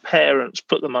pressures that their parents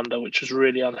put them under, which was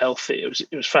really unhealthy. It was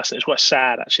fascinating. It was quite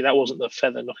sad, actually. That wasn't the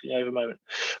feather knocking over moment,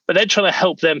 but they're trying to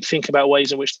help them think about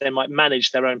ways in which they might manage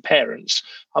their own parents.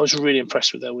 I was really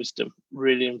impressed with their wisdom,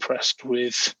 really impressed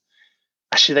with,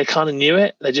 actually, they kind of knew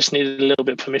it. They just needed a little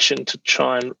bit of permission to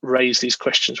try and raise these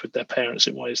questions with their parents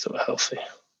in ways that were healthy.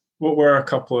 What were a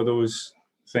couple of those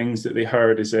things that they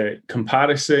heard? Is it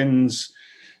comparisons,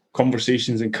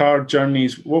 conversations in car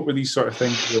journeys? What were these sort of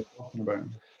things they were talking about?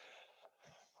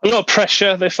 A lot of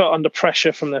pressure. They felt under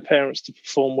pressure from their parents to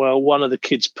perform well. One of the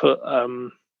kids put,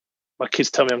 my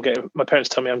parents tell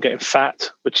me I'm getting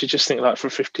fat, which you just think, like, for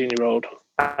a 15-year-old,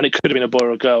 and it could have been a boy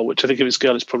or a girl, which I think if it's a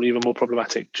girl, it's probably even more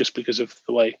problematic just because of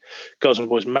the way girls and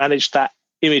boys manage that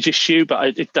image issue,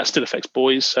 but that still affects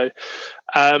boys. So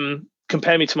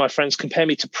compare me to my friends, compare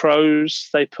me to pros.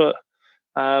 They put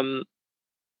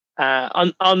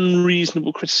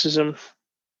unreasonable criticism,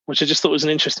 which I just thought was an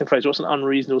interesting phrase. It wasn't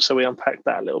unreasonable, so we unpacked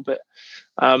that a little bit.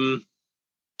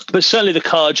 But certainly the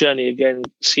car journey, again,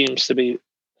 seems to be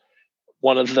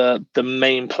one of the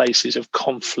main places of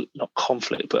not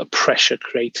conflict, but pressure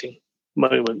creating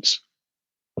moments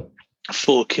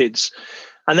for kids.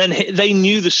 And then they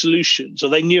knew the solutions, or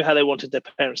they knew how they wanted their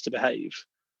parents to behave,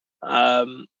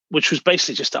 which was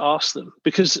basically just to ask them,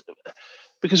 because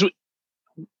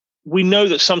we know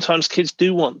that sometimes kids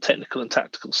do want technical and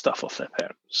tactical stuff off their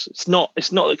parents. It's not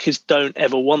that kids don't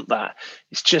ever want that.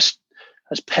 It's just,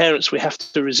 as parents, we have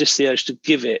to resist the urge to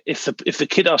give it. If the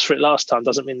kid asked for it last time,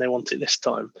 doesn't mean they want it this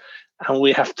time. And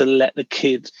we have to let the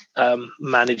kid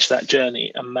manage that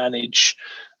journey and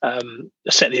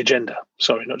set the agenda.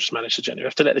 Sorry, not just manage the journey. We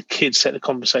have to let the kids set the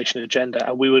conversation agenda.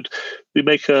 And we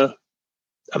make a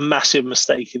a massive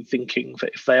mistake in thinking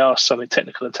that if they asked something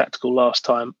technical and tactical last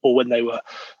time, or when they were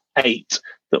 8,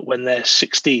 that when they're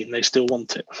 16 they still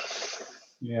want it.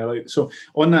 Yeah, so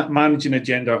on that managing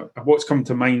agenda, what's come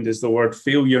to mind is the word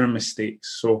failure and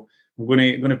mistakes. So I'm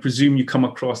going to presume you come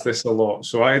across this a lot.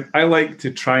 So I like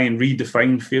to try and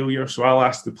redefine failure. So I'll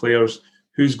ask the players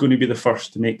who's going to be the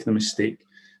first to make the mistake,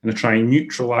 and I try and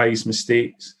neutralise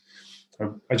mistakes.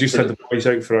 I just had the boys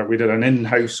out we did an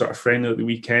in-house sort of friendly at the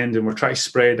weekend, and we're trying to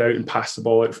spread out and pass the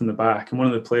ball out from the back. And one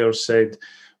of the players said,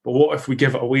 "But what if we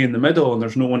give it away in the middle and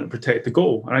there's no one to protect the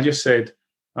goal?" And I just said,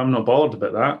 "I'm not bothered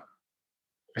about that.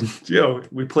 And,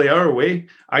 we play our way.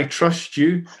 I trust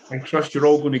you. I trust you're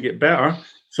all going to get better.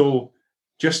 So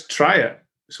just try it."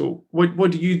 So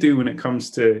what do you do when it comes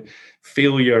to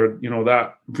failure?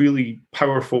 That really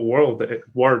powerful word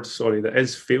that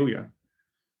is failure.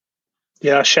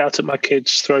 Yeah, I shout at my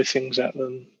kids, throw things at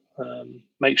them,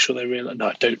 make sure they realize. No,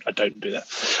 I don't do that.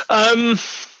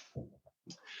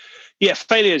 Yeah,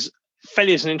 failure is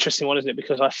an interesting one, isn't it?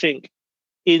 Because I think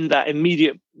in that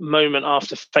immediate moment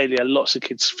after failure, lots of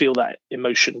kids feel that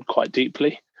emotion quite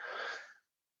deeply.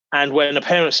 And when a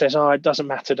parent says, "Oh, it doesn't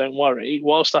matter, don't worry,"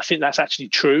 whilst I think that's actually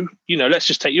true, let's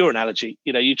just take your analogy.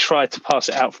 You tried to pass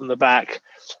it out from the back.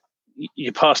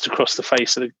 You passed across the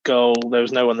face of the goal. There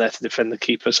was no one there to defend the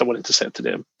keeper. Someone intercepted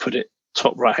it and put it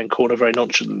top right-hand corner very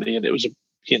nonchalantly, and it was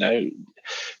a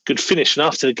good finish. And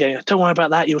after the game, "Don't worry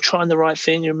about that. You were trying the right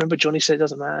thing. You remember Johnny said it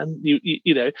doesn't matter."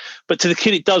 And but to the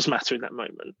kid, it does matter in that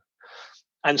moment.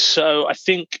 And so I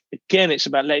think, again, it's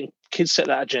about letting kids set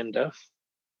that agenda.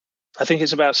 I think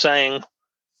it's about saying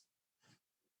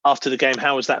after the game,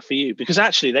 "How was that for you?" Because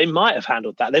actually they might have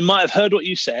handled that. They might have heard what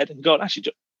you said and gone,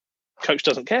 "Actually, Coach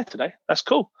doesn't care today. That's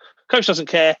cool. Coach doesn't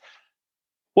care.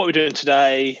 What we're doing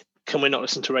today, can we not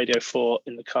listen to Radio 4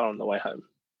 in the car on the way home?"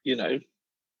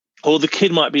 Or the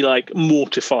kid might be like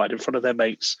mortified in front of their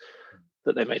mates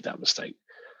that they made that mistake.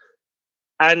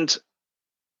 And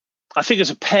I think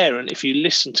as a parent, if you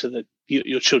listen to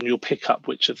your children, you'll pick up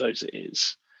which of those it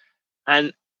is.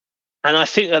 And I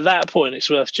think at that point, it's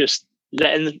worth just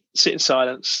letting them sit in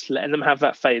silence, letting them have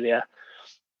that failure.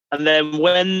 And then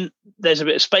when there's a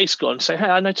bit of space gone, say, "Hey,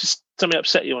 I noticed something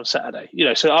upset you on Saturday."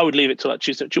 So I would leave it till like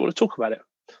Tuesday. "Do you want to talk about it?"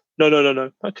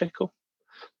 No. Okay, cool.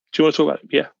 "Do you want to talk about it?"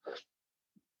 "Yeah."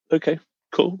 "Okay,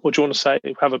 cool. What do you want to say?"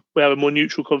 We have a more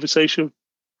neutral conversation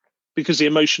because the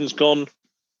emotion's gone.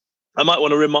 I might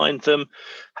want to remind them,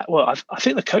 "Well, I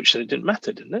think the coach said it didn't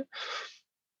matter, didn't it?"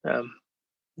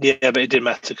 Yeah, but it did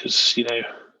matter because,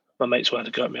 my mates wanted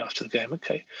to go at me after the game.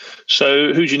 "Okay.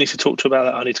 So who do you need to talk to about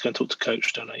that?" "I need to go and talk to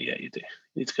coach." "Don't I?" "Yeah, you do.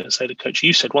 You need to go and say to coach,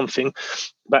 you said one thing,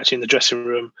 but actually in the dressing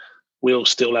room, we all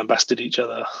still lambasted each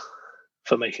other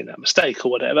for making that mistake," or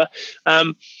whatever.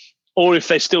 Or if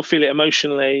they still feel it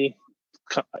emotionally,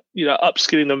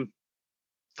 upskilling them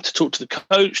to talk to the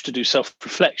coach, to do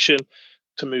self-reflection,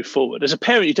 to move forward. As a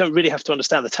parent, you don't really have to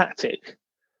understand the tactic.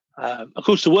 Of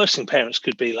course, the worst thing parents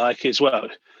could be like is, "Well,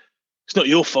 it's not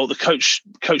your fault. The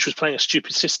coach was playing a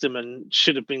stupid system and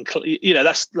should have been."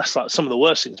 That's like some of the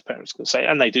worst things parents can say,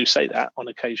 and they do say that on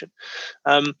occasion.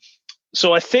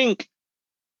 So I think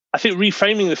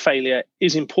reframing the failure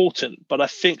is important, but I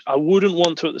think I wouldn't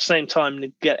want to at the same time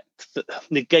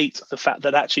negate the fact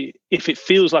that actually, if it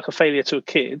feels like a failure to a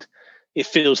kid, it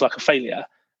feels like a failure,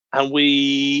 and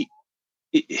we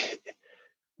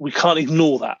can't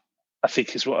ignore that, I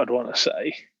think is what I'd want to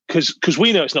say. Because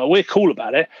we know it's not. We're cool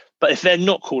about it, but if they're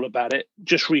not cool about it,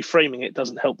 just reframing it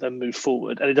doesn't help them move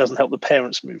forward, and it doesn't help the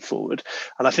parents move forward.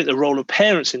 And I think the role of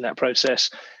parents in that process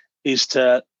is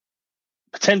to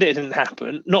pretend it didn't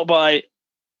happen, not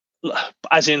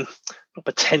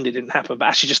pretend it didn't happen, but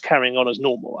actually just carrying on as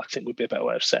normal, I think would be a better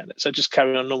way of saying it. So just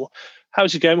carrying on normal.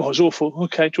 "How's your game?" "Oh, it was awful."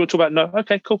 "Okay, do you want to talk about?" "No."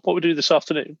 "Okay, cool. What we do this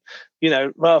afternoon?"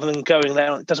 Rather than going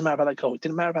there, "It doesn't matter about that goal. It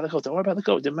didn't matter about the goal. Don't worry about the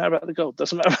goal. It didn't matter about the goal. It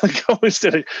doesn't matter about the goal."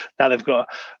 Instead of now they've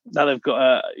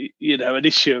got an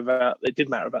issue about it did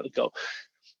matter about the goal.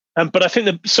 But I think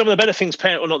that some of the better things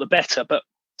not the better, but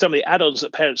some of the add-ons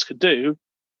that parents could do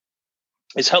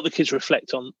is help the kids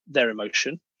reflect on their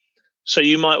emotion. So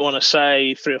you might want to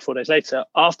say 3 or 4 days later,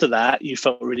 "After that, you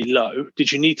felt really low.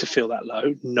 Did you need to feel that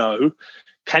low?" "No."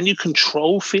 "Can you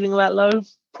control feeling that low?"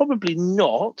 "Probably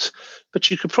not, but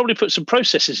you could probably put some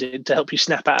processes in to help you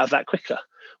snap out of that quicker."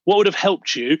 What would have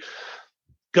helped you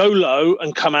go low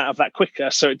and come out of that quicker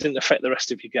so it didn't affect the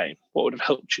rest of your game? What would have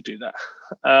helped you do that?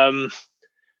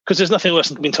 Because there's nothing worse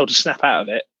than being told to snap out of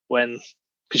it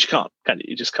because you can't, can you?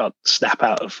 You just can't snap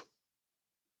out of.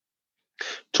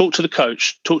 Talk to the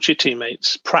coach, talk to your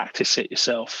teammates, practice it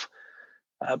yourself.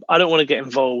 I don't want to get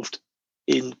involved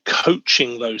in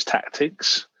coaching those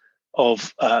tactics,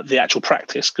 the actual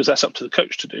practice, because that's up to the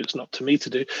coach to do. It's not to me to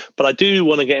do. But I do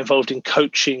want to get involved in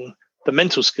coaching the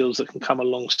mental skills that can come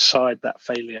alongside that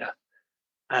failure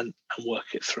and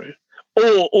work it through.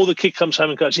 Or the kid comes home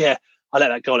and goes, yeah, I let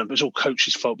that go on, but it's all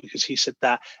coach's fault because he said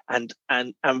that. And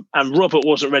Robert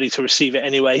wasn't ready to receive it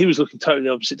anyway. He was looking totally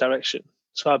the opposite direction.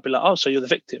 So I'd be like, oh, so you're the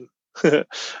victim.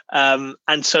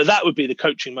 And so that would be the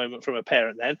coaching moment from a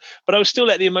parent then. But I would still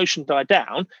let the emotion die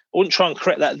down. I wouldn't try and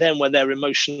correct that then when they're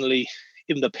emotionally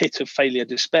in the pit of failure,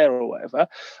 despair or whatever.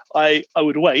 I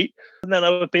would wait. And then I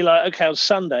would be like, okay, on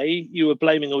Sunday, you were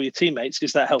blaming all your teammates.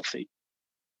 Is that healthy?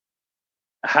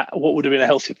 What would have been a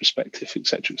healthy perspective, et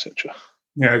cetera, et cetera.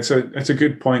 Yeah, it's a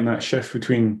good point, that shift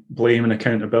between blame and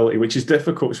accountability, which is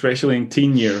difficult, especially in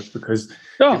teen years, because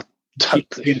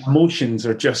totally. emotions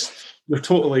are just,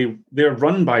 they're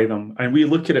run by them. And we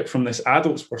look at it from this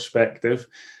adult's perspective,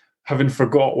 having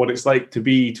forgot what it's like to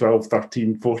be 12,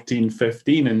 13, 14,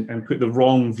 15 and put the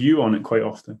wrong view on it quite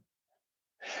often.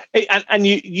 And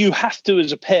you have to,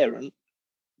 as a parent,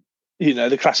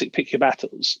 the classic pick your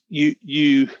battles.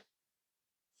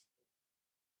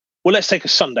 Well, let's take a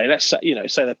Sunday. Let's say,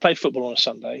 say they play football on a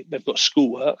Sunday. They've got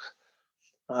schoolwork.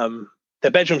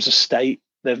 Their bedroom's a state.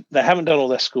 They haven't done all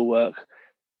their schoolwork.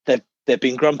 They've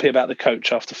been grumpy about the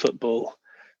coach after football.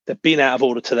 They've been out of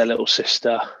order to their little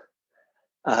sister.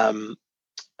 And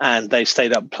they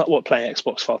stayed up playing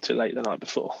Xbox far too late the night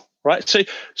before. Right. So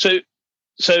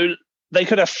they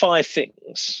could have 5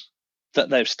 things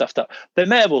that they've stuffed up. They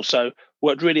may have also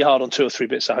worked really hard on 2 or 3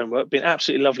 bits of homework, been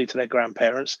absolutely lovely to their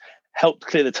grandparents, helped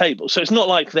clear the table. So it's not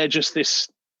like they're just this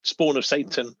spawn of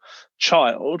Satan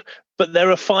child, but there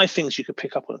are 5 things you could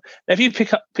pick up on. Now, if you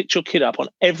pick your kid up on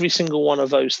every single one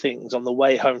of those things on the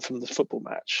way home from the football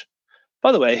match,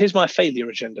 by the way, here's my failure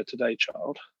agenda today,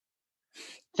 child,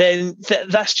 then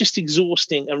that's just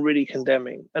exhausting and really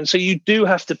condemning. And so you do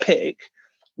have to pick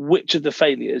which of the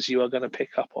failures you are going to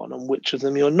pick up on and which of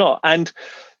them you're not. And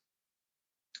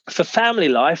for family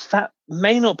life, that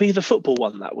may not be the football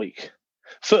one that week.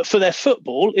 For their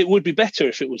football, it would be better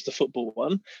if it was the football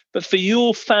one. But for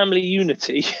your family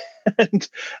unity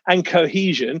and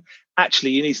cohesion,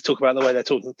 actually, you need to talk about the way they're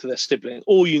talking to their sibling.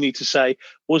 Or you need to say,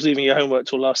 was leaving your homework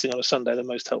till last thing on a Sunday the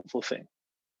most helpful thing?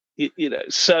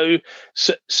 So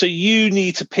you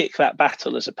need to pick that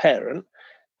battle as a parent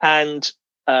and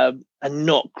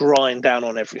not grind down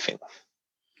on everything.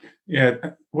 Yeah,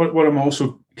 what I'm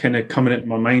also kind of coming into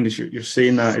my mind is you're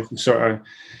saying that if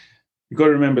you've got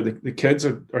to remember the kids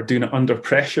are doing it under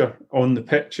pressure on the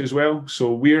pitch as well.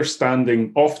 So we're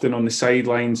standing often on the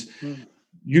sidelines.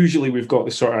 Usually we've got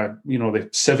the sort of, the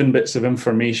 7 bits of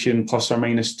information plus or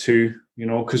minus 2,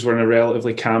 because we're in a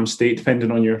relatively calm state,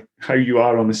 depending on how you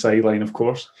are on the sideline, of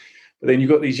course. But then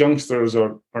you've got these youngsters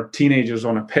or teenagers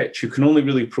on a pitch who can only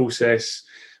really process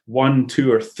 1,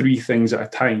 2, or 3 things at a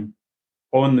time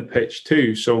on the pitch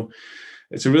too. So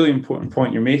it's a really important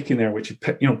point you're making there, which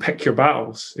pick your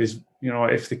battles. Is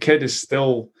if the kid is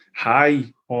still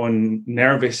high on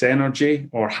nervous energy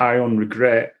or high on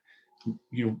regret,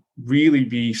 really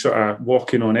be sort of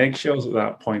walking on eggshells at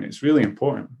that point. It's really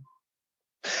important.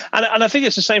 And I think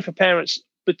it's the same for parents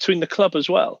between the club as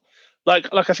well. Like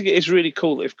I think it is really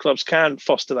cool if clubs can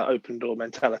foster that open door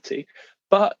mentality.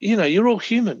 But, you're all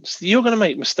humans. You're going to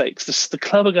make mistakes. The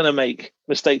club are going to make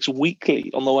mistakes weekly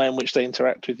on the way in which they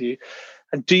interact with you.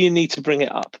 And do you need to bring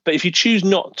it up? But if you choose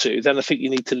not to, then I think you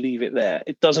need to leave it there.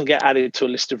 It doesn't get added to a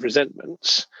list of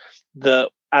resentments that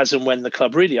as and when the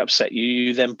club really upset you,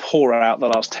 you then pour out the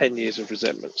last 10 years of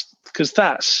resentments. Because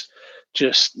that's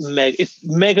just it's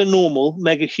mega normal,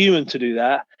 mega human to do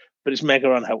that, but it's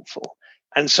mega unhelpful.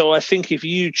 And so I think if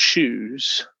you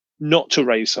choose not to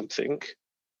raise something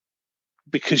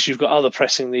because you've got other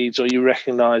pressing needs or you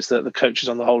recognize that the coaches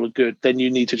on the whole are good, then you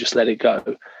need to just let it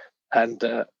go. And,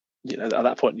 at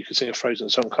that point you can sing a Frozen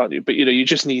song, can't you? But, you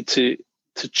just need to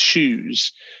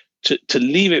choose to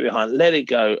leave it behind, let it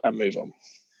go and move on.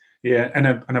 Yeah. And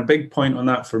a big point on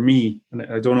that for me, and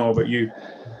I don't know about you,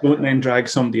 don't then drag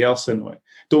somebody else into it.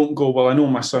 Don't go, well, I know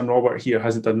my son Robert here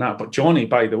hasn't done that, but Johnny,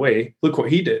 by the way, look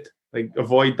what he did. Like,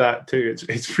 avoid that too.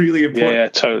 It's really important. Yeah,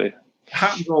 totally. It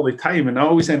happens all the time, and I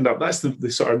always end up, that's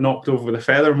the sort of knocked over the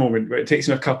feather moment where it takes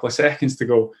me a couple of seconds to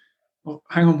go, oh,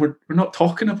 hang on, we're not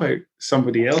talking about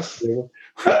somebody else.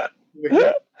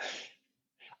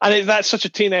 And that's such a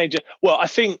teenager. Well, I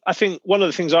think one of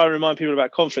the things I remind people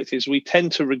about conflict is we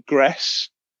tend to regress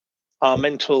our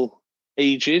mental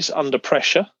ages under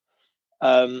pressure.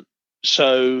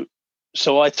 So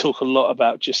I talk a lot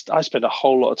about I spend a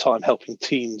whole lot of time helping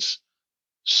teens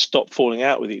stop falling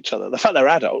out with each other. The fact they're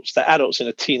adults in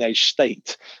a teenage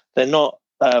state. They're not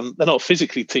they're not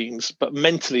physically teens, but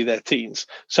mentally they're teens.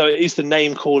 So it is the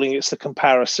name calling, it's the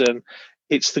comparison,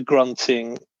 it's the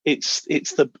grunting, it's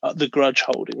the grudge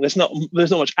holding. There's not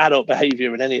much adult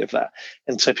behavior in any of that,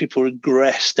 and so people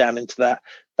regress down into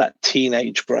that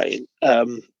teenage brain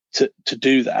to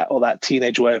do that, or that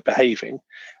teenage way of behaving,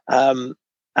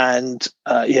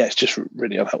 it's just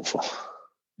really unhelpful.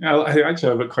 Yeah, I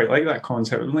actually quite like that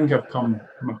concept. I don't think I've come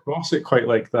across it quite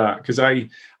like that, because I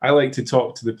like to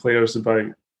talk to the players about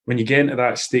when you get into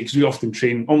that state, because we often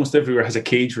train, almost everywhere has a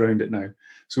cage around it now.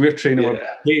 So we're training with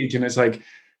a cage, and it's like,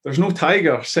 there's no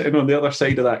tiger sitting on the other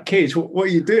side of that cage. What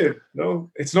do you do?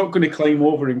 No, it's not going to climb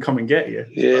over and come and get you.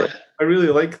 Yeah. I really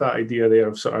like that idea there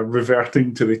of sort of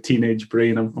reverting to the teenage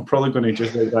brain. I'm probably going to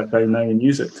just write that down now and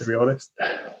use it, to be honest.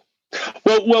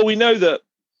 Well, we know that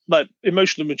like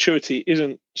emotional maturity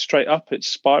isn't straight up; it's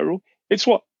spiral. It's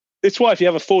why if you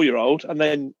have a 4-year-old and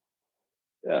then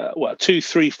 2,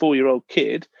 3, 4-year-old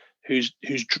kid who's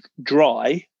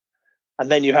dry,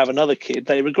 and then you have another kid,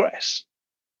 they regress.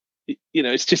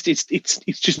 It's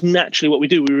just naturally what we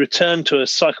do. We return to a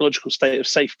psychological state of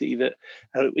safety that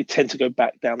we tend to go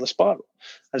back down the spiral.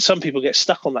 And some people get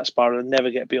stuck on that spiral and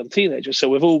never get beyond teenagers. So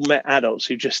we've all met adults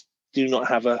who just do not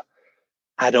have a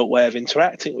adult way of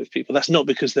interacting with people. That's not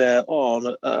because they're on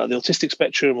the autistic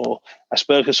spectrum or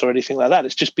Asperger's or anything like that.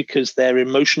 It's just because their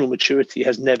emotional maturity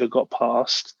has never got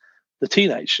past the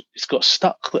teenage. It's got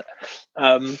stuck there.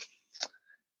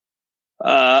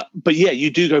 But yeah, you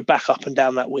do go back up and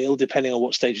down that wheel depending on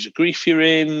what stages of grief you're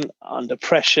in, under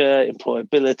pressure,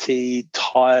 employability,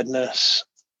 tiredness,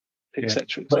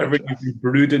 etc. Whatever you've been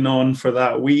brooding on for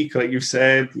that week, like you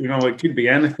said, it could be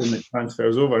anything that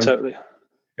transfers over. Totally.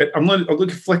 I'm looking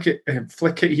to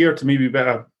flick it here to maybe a bit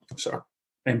of sort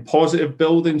of positive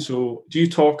building. So do you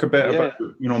talk a bit about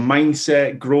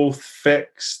mindset, growth,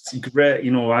 fixed, grit?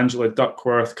 Angela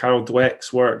Duckworth, Carol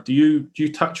Dweck's work. Do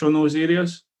you touch on those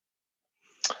areas?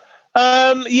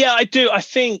 Yeah, I do. I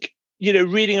think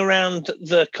reading around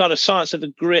the kind of science of the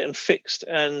grit and fixed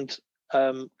and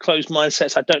closed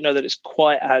mindsets, I don't know that it's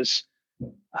quite as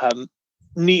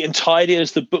neat and tidy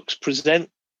as the books present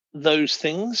those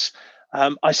things.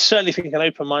 I certainly think an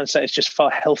open mindset is just far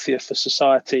healthier for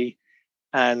society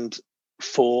and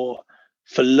for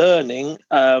learning.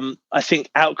 I think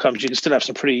outcomes, you can still have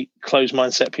some pretty closed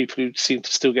mindset people who seem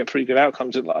to still get pretty good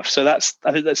outcomes in life. So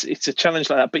it's a challenge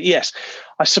like that. But yes,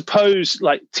 I suppose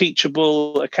like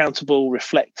teachable, accountable,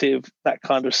 reflective, that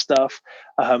kind of stuff.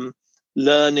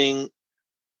 Learning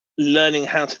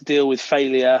how to deal with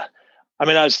failure. I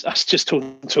mean, I was just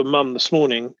talking to a mum this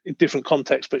morning in different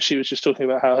context, but she was just talking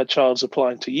about how her child's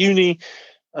applying to uni,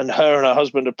 and her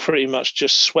husband are pretty much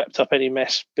just swept up any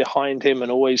mess behind him.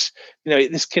 And always,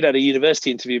 this kid had a university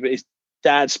interview, but his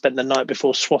dad spent the night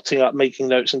before swatting up, making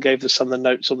notes, and gave the son the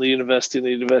notes on the university and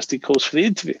the university course for the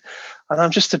interview. And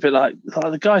I'm just a bit like,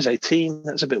 the guy's 18.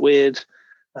 That's a bit weird.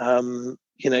 You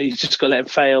just got to let him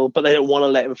fail, but they don't want to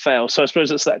let him fail. So I suppose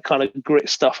it's that kind of grit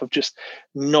stuff of just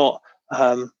not.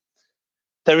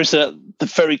 There is the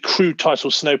very crude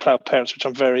title "Snowplow Parents," which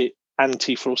I'm very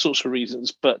anti for all sorts of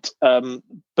reasons, but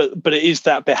it is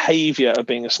that behaviour of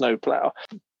being a snowplow,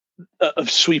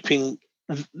 of sweeping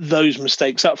those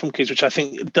mistakes up from kids, which I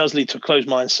think does lead to a closed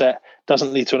mindset,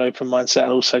 doesn't lead to an open mindset,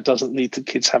 and also doesn't lead to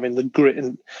kids having the grit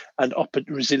and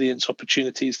resilience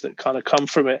opportunities that kind of come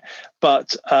from it.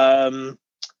 But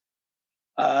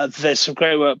there's some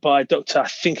great work by Dr. I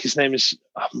think his name is,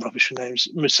 I'm rubbish with names,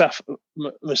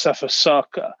 Mustafa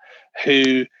Sarkar,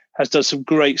 who has done some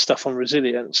great stuff on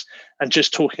resilience, and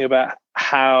just talking about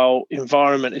how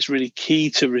environment is really key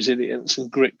to resilience and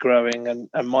grit growing and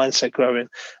mindset growing,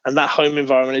 and that home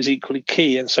environment is equally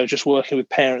key. And so just working with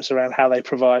parents around how they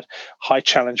provide high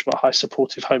challenge but high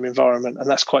supportive home environment, and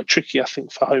that's quite tricky, I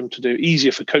think, for home to do,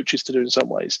 easier for coaches to do in some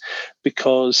ways,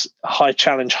 because a high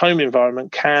challenge home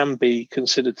environment can be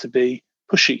considered to be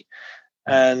pushy,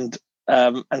 and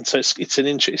so it's an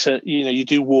interest. You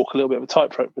do walk a little bit of a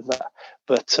tightrope with that,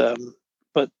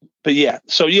 but yeah.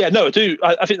 So yeah, no, I do.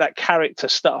 I think that character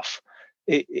stuff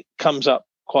it comes up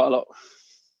quite a lot.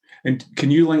 And can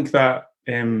you link that,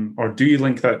 or do you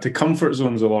link that to comfort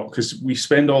zones a lot? Because we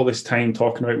spend all this time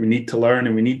talking about we need to learn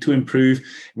and we need to improve.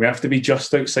 We have to be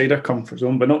just outside our comfort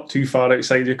zone, but not too far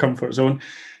outside your comfort zone.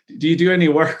 Do you do any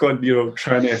work on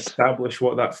trying to establish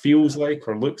what that feels like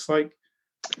or looks like?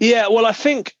 Yeah, well, I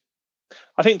think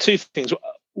two things.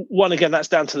 One, again, that's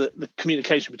down to the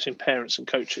communication between parents and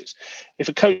coaches. If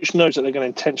a coach knows that they're going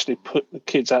to intentionally put the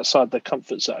kids outside their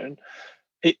comfort zone,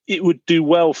 it would do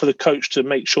well for the coach to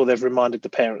make sure they've reminded the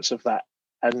parents of that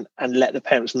and let the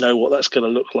parents know what that's going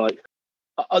to look like.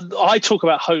 I talk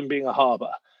about home being a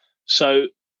harbour. So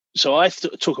So I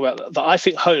talk about that. I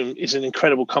think home is an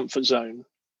incredible comfort zone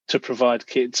to provide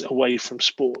kids away from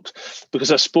sport,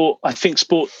 because I think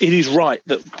sport, it is right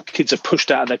that kids are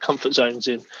pushed out of their comfort zones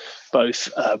in both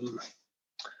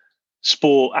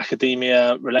sport,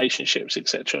 academia, relationships,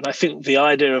 etc. And I think the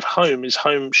idea of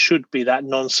home should be that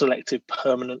non-selective,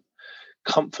 permanent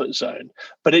comfort zone.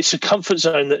 But it's a comfort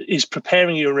zone that is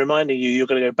preparing you and reminding you you're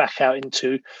going to go back out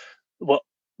into what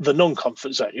the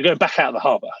non-comfort zone. You're going back out of the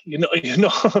harbour. You're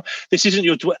not. This isn't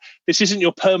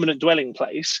your permanent dwelling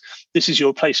place. This is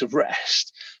your place of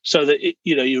rest. So that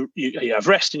you have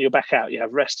rest and you're back out. You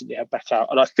have rest and you have back out.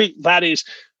 And I think that is,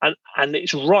 and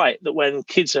it's right that when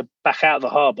kids are back out of the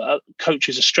harbour,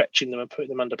 coaches are stretching them and putting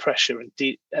them under pressure and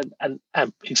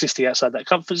existing outside that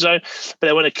comfort zone. But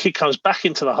then when a kid comes back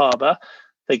into the harbour,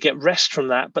 they get rest from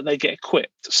that, but they get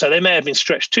equipped. So they may have been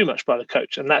stretched too much by the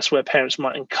coach. And that's where parents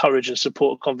might encourage and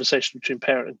support a conversation between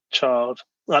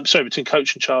between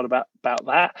coach and child about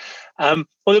that.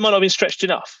 Or they might not have been stretched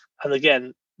enough. And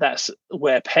again, that's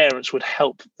where parents would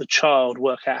help the child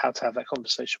work out how to have that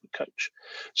conversation with coach.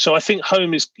 So I think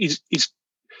home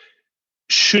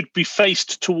should be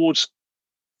faced towards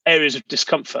areas of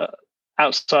discomfort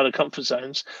outside of comfort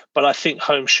zones, but I think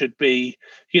home should be,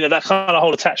 that kind of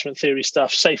whole attachment theory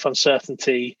stuff, safe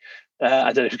uncertainty.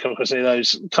 I don't know if you come across any of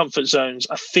those comfort zones.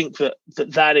 I think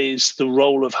that is the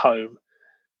role of home,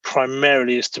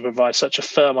 primarily, is to provide such a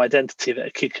firm identity that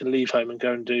a kid can leave home and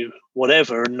go and do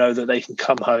whatever and know that they can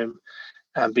come home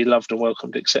and be loved and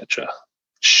welcomed, etc.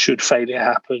 Should failure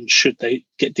happen, should they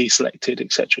get deselected,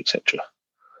 etc., etc.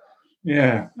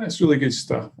 Yeah, that's really good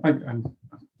stuff. I'm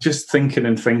just thinking,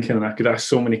 and I could ask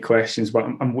so many questions, but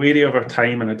I'm wary of our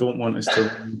time and I don't want us to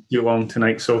run too long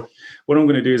tonight. So what I'm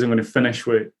going to do is I'm going to finish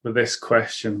with this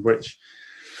question, which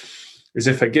is,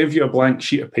 if I give you a blank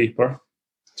sheet of paper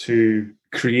to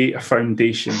create a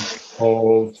foundation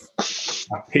of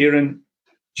a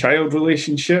parent-child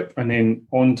relationship and then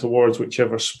on towards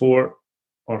whichever sport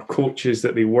or coaches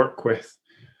that they work with,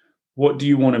 what do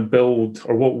you want to build,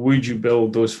 or what would you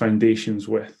build those foundations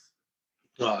with?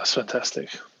 Oh, that's fantastic.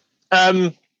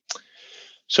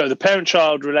 So the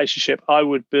parent-child relationship I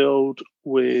would build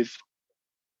with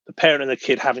the parent and the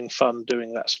kid having fun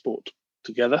doing that sport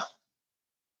together.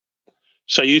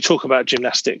 So you talk about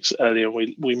gymnastics earlier.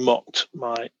 We mocked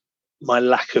my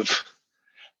lack of,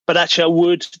 but actually I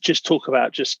would just talk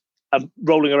about just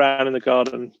rolling around in the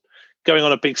garden, going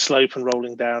on a big slope and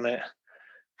rolling down it,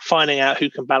 finding out who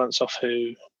can balance off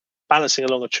who, balancing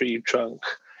along a tree trunk.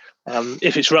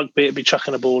 If it's rugby, it'd be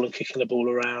chucking a ball and kicking the ball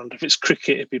around. If it's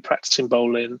cricket, it'd be practicing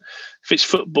bowling. If it's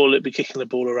football, it'd be kicking the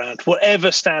ball around.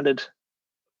 Whatever standard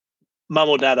mum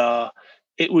or dad are,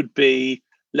 it would be,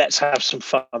 let's have some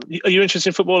fun. Are you interested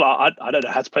in football? I don't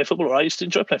know how to play football, or I used to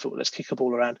enjoy playing football. Let's kick a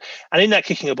ball around. And in that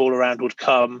kicking a ball around would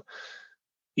come,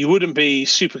 you wouldn't be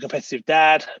super competitive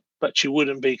dad, but you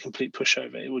wouldn't be complete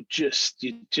pushover. It would you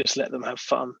just let them have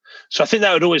fun. So I think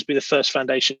that would always be the first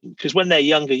foundation, because when they're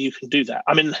younger, you can do that.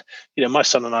 I mean, my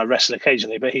son and I wrestle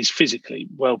occasionally, but he's physically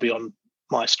well beyond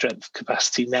my strength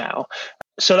capacity now.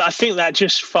 So I think that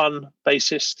just fun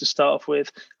basis to start off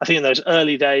with. I think in those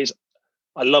early days,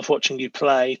 I love watching you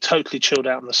play, totally chilled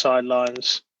out on the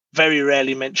sidelines, very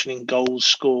rarely mentioning goals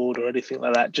scored or anything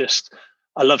like that. Just,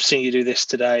 I love seeing you do this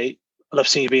today. I love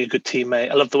seeing you being a good teammate.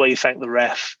 I love the way you thank the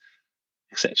ref,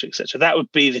 etc., etc. That would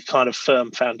be the kind of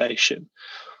firm foundation.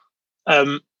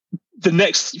 The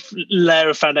next layer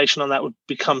of foundation on that would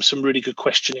become some really good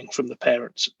questioning from the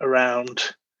parents around,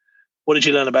 what did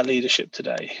you learn about leadership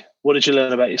today? What did you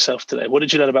learn about yourself today? What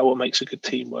did you learn about what makes a good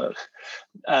team work?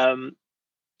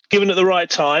 Given at the right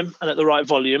time and at the right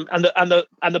volume, and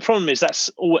the problem is that's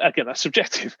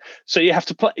subjective. So you have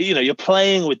to play. You're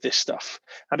playing with this stuff,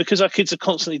 and because our kids are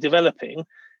constantly developing,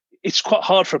 it's quite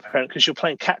hard for a parent because you're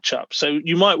playing catch up. So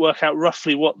you might work out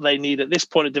roughly what they need at this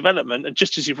point of development, and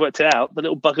just as you've worked it out, the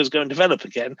little buggers go and develop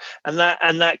again, and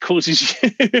that causes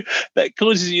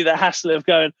you the hassle of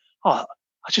going, oh,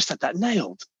 I just had that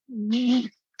nailed.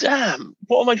 Damn,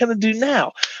 what am I going to do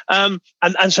now? And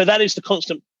so that is the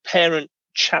constant parent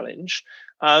challenge.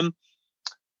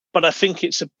 But I think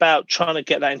it's about trying to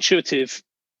get that intuitive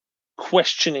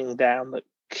questioning down that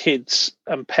kids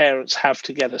and parents have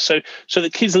together. So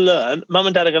that kids learn, mum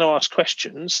and dad are going to ask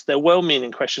questions. They're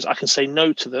well-meaning questions. I can say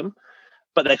no to them,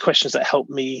 but they're questions that help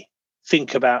me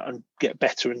think about and get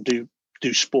better and do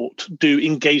sport, do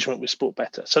engagement with sport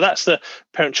better. So that's the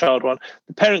parent-child one.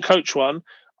 The parent-coach one,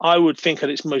 I would think at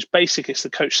its most basic, it's the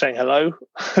coach saying hello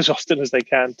as often as they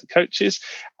can to coaches,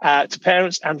 to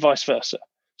parents, and vice versa.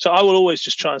 So I will always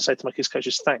just try and say to my kids'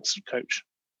 coaches, thanks, coach.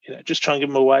 just try and give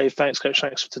them a wave. Thanks, coach.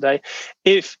 Thanks for today.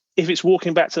 If it's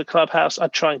walking back to the clubhouse,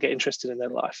 I'd try and get interested in their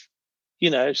life.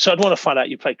 So I'd want to find out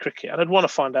you played cricket, and I'd want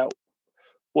to find out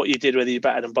what you did, whether you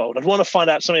batted and bowled. I'd want to find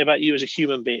out something about you as a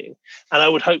human being. And I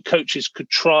would hope coaches could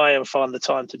try and find the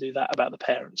time to do that about the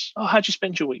parents. Oh, how'd you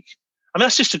spend your week? I mean,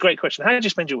 that's just a great question. How did you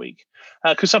spend your week?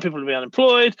 Because some people will be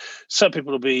unemployed. Some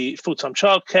people will be full-time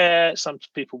childcare. Some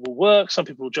people will work. Some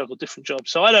people will juggle different jobs.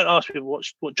 So I don't ask people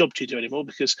what job do you do anymore,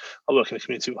 because I work in a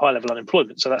community with high-level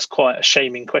unemployment. So that's quite a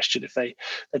shaming question if they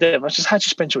don't. I just, how'd you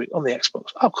spend your week on the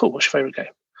Xbox? Oh, cool. What's your favorite game?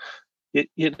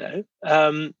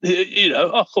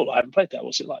 Oh, cool. I haven't played that.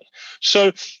 What's it like?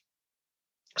 So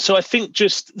I think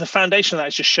just the foundation of that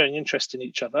is just showing interest in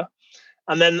each other.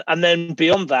 And then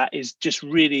beyond that is just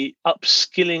really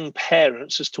upskilling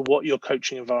parents as to what your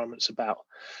coaching environment's about.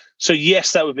 So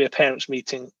yes, that would be a parents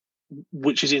meeting,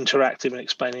 which is interactive and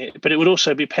explaining it, but it would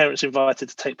also be parents invited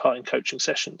to take part in coaching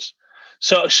sessions.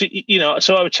 So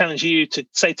I would challenge you to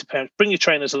say to parents, bring your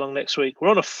trainers along next week. We're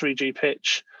on a 3G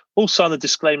pitch. We'll sign the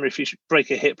disclaimer if you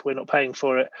break a hip, we're not paying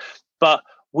for it. But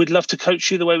we'd love to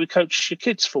coach you the way we coach your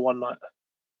kids for one night.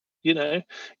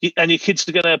 And your kids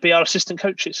are going to be our assistant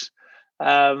coaches.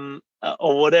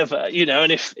 Or whatever,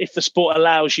 and if the sport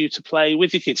allows you to play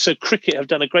with your kids. So cricket have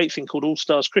done a great thing called All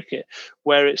Stars Cricket,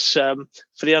 where it's for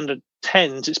the under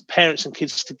 10s, it's parents and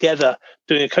kids together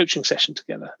doing a coaching session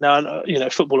together. Now,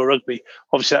 football or rugby,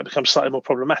 obviously that becomes slightly more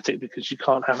problematic because you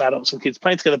can't have adults and kids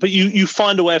playing together, but you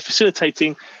find a way of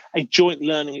facilitating a joint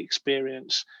learning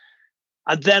experience.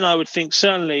 And then I would think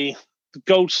certainly the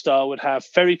Gold Star would have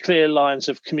very clear lines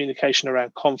of communication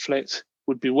around conflict,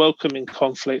 would be welcoming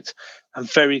conflict,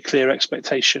 and very clear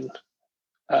expectation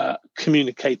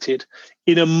communicated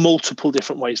in a multiple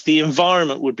different ways. The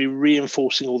environment would be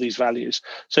reinforcing all these values.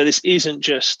 So this isn't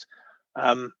just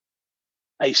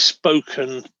a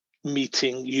spoken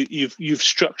meeting. You've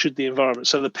structured the environment.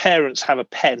 So the parents have a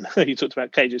pen. You talked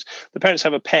about cages. The parents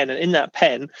have a pen, and in that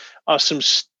pen are some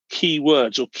key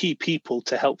words or key people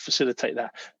to help facilitate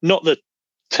that. Not the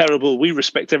terrible, we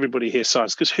respect everybody here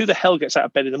signs, because who the hell gets out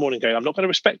of bed in the morning going, I'm not going to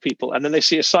respect people, and then they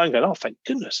see a sign going, oh, thank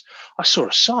goodness, I saw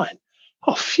a sign.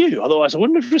 Oh, phew, otherwise I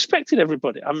wouldn't have respected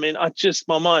everybody. I mean,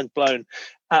 my mind blown.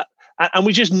 And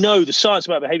we just know the science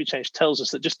about behavior change tells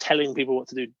us that just telling people what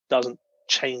to do doesn't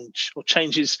change, or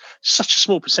changes such a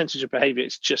small percentage of behavior.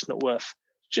 It's just not worth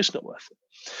it.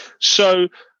 So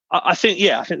I think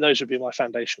those would be my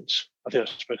foundations. I think I've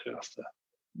spoken enough there.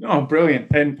 Oh,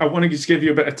 brilliant. And I want to just give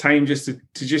you a bit of time just to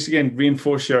just again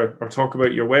reinforce or talk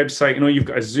about your website. You've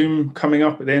got a Zoom coming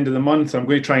up at the end of the month. I'm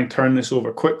going to try and turn this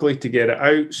over quickly to get it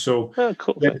out. So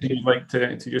cool. Anything you'd like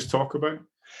to just talk about?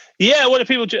 Yeah, what do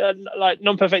people do? Like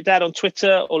Non-Perfect Dad on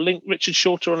Twitter, or Richard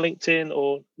Shorter on LinkedIn,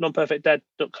 or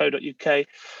nonperfectdad.co.uk.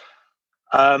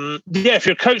 If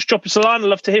you're a coach, drop us a line. I'd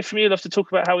love to hear from you. I'd love to talk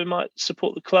about how we might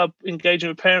support the club engaging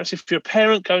with parents. If you're a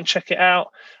parent, go and check it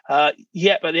out. But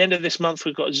at the end of this month,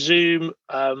 we've got a Zoom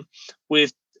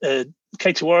with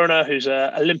Katie Warriner, who's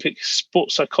an Olympic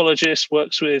sports psychologist,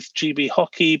 works with GB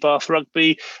Hockey, Bath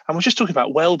Rugby, and we're just talking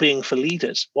about well-being for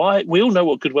leaders. Why? We all know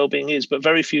what good well-being is, but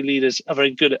very few leaders are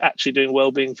very good at actually doing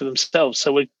well-being for themselves.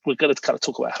 So we're going to kind of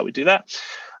talk about how we do that.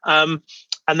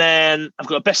 And then I've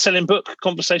got a best-selling book,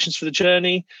 Conversations for the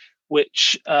Journey,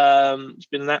 which has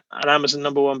been an Amazon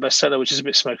 #1 bestseller, which is a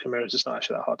bit smoke and mirrors. It's not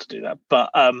actually that hard to do that, but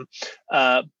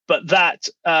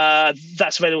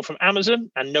that's available from Amazon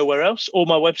and nowhere else, or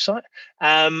my website.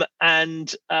 Go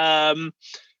and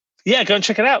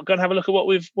check it out. Go and have a look at what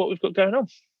we've got going on.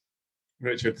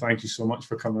 Richard, thank you so much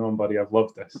for coming on, buddy. I've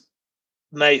loved this.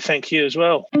 Mate, thank you as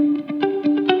well.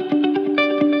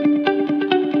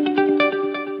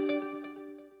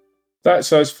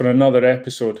 That's us for another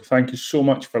episode. Thank you so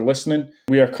much for listening.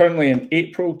 We are currently in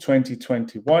April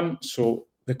 2021, so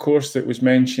the course that was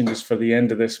mentioned is for the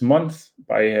end of this month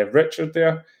by Richard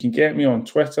there. You can get me on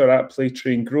Twitter at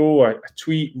PlayTrainGrow. A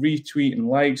tweet, retweet, and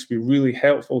likes be really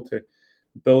helpful to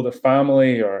build a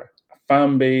family or a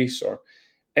fan base or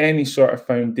any sort of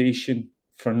foundation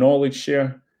for knowledge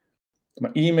share. My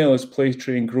email is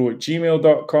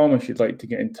playtraingrow@gmail.com if you'd like to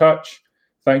get in touch.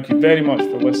 Thank you very much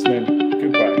for listening.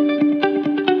 Goodbye.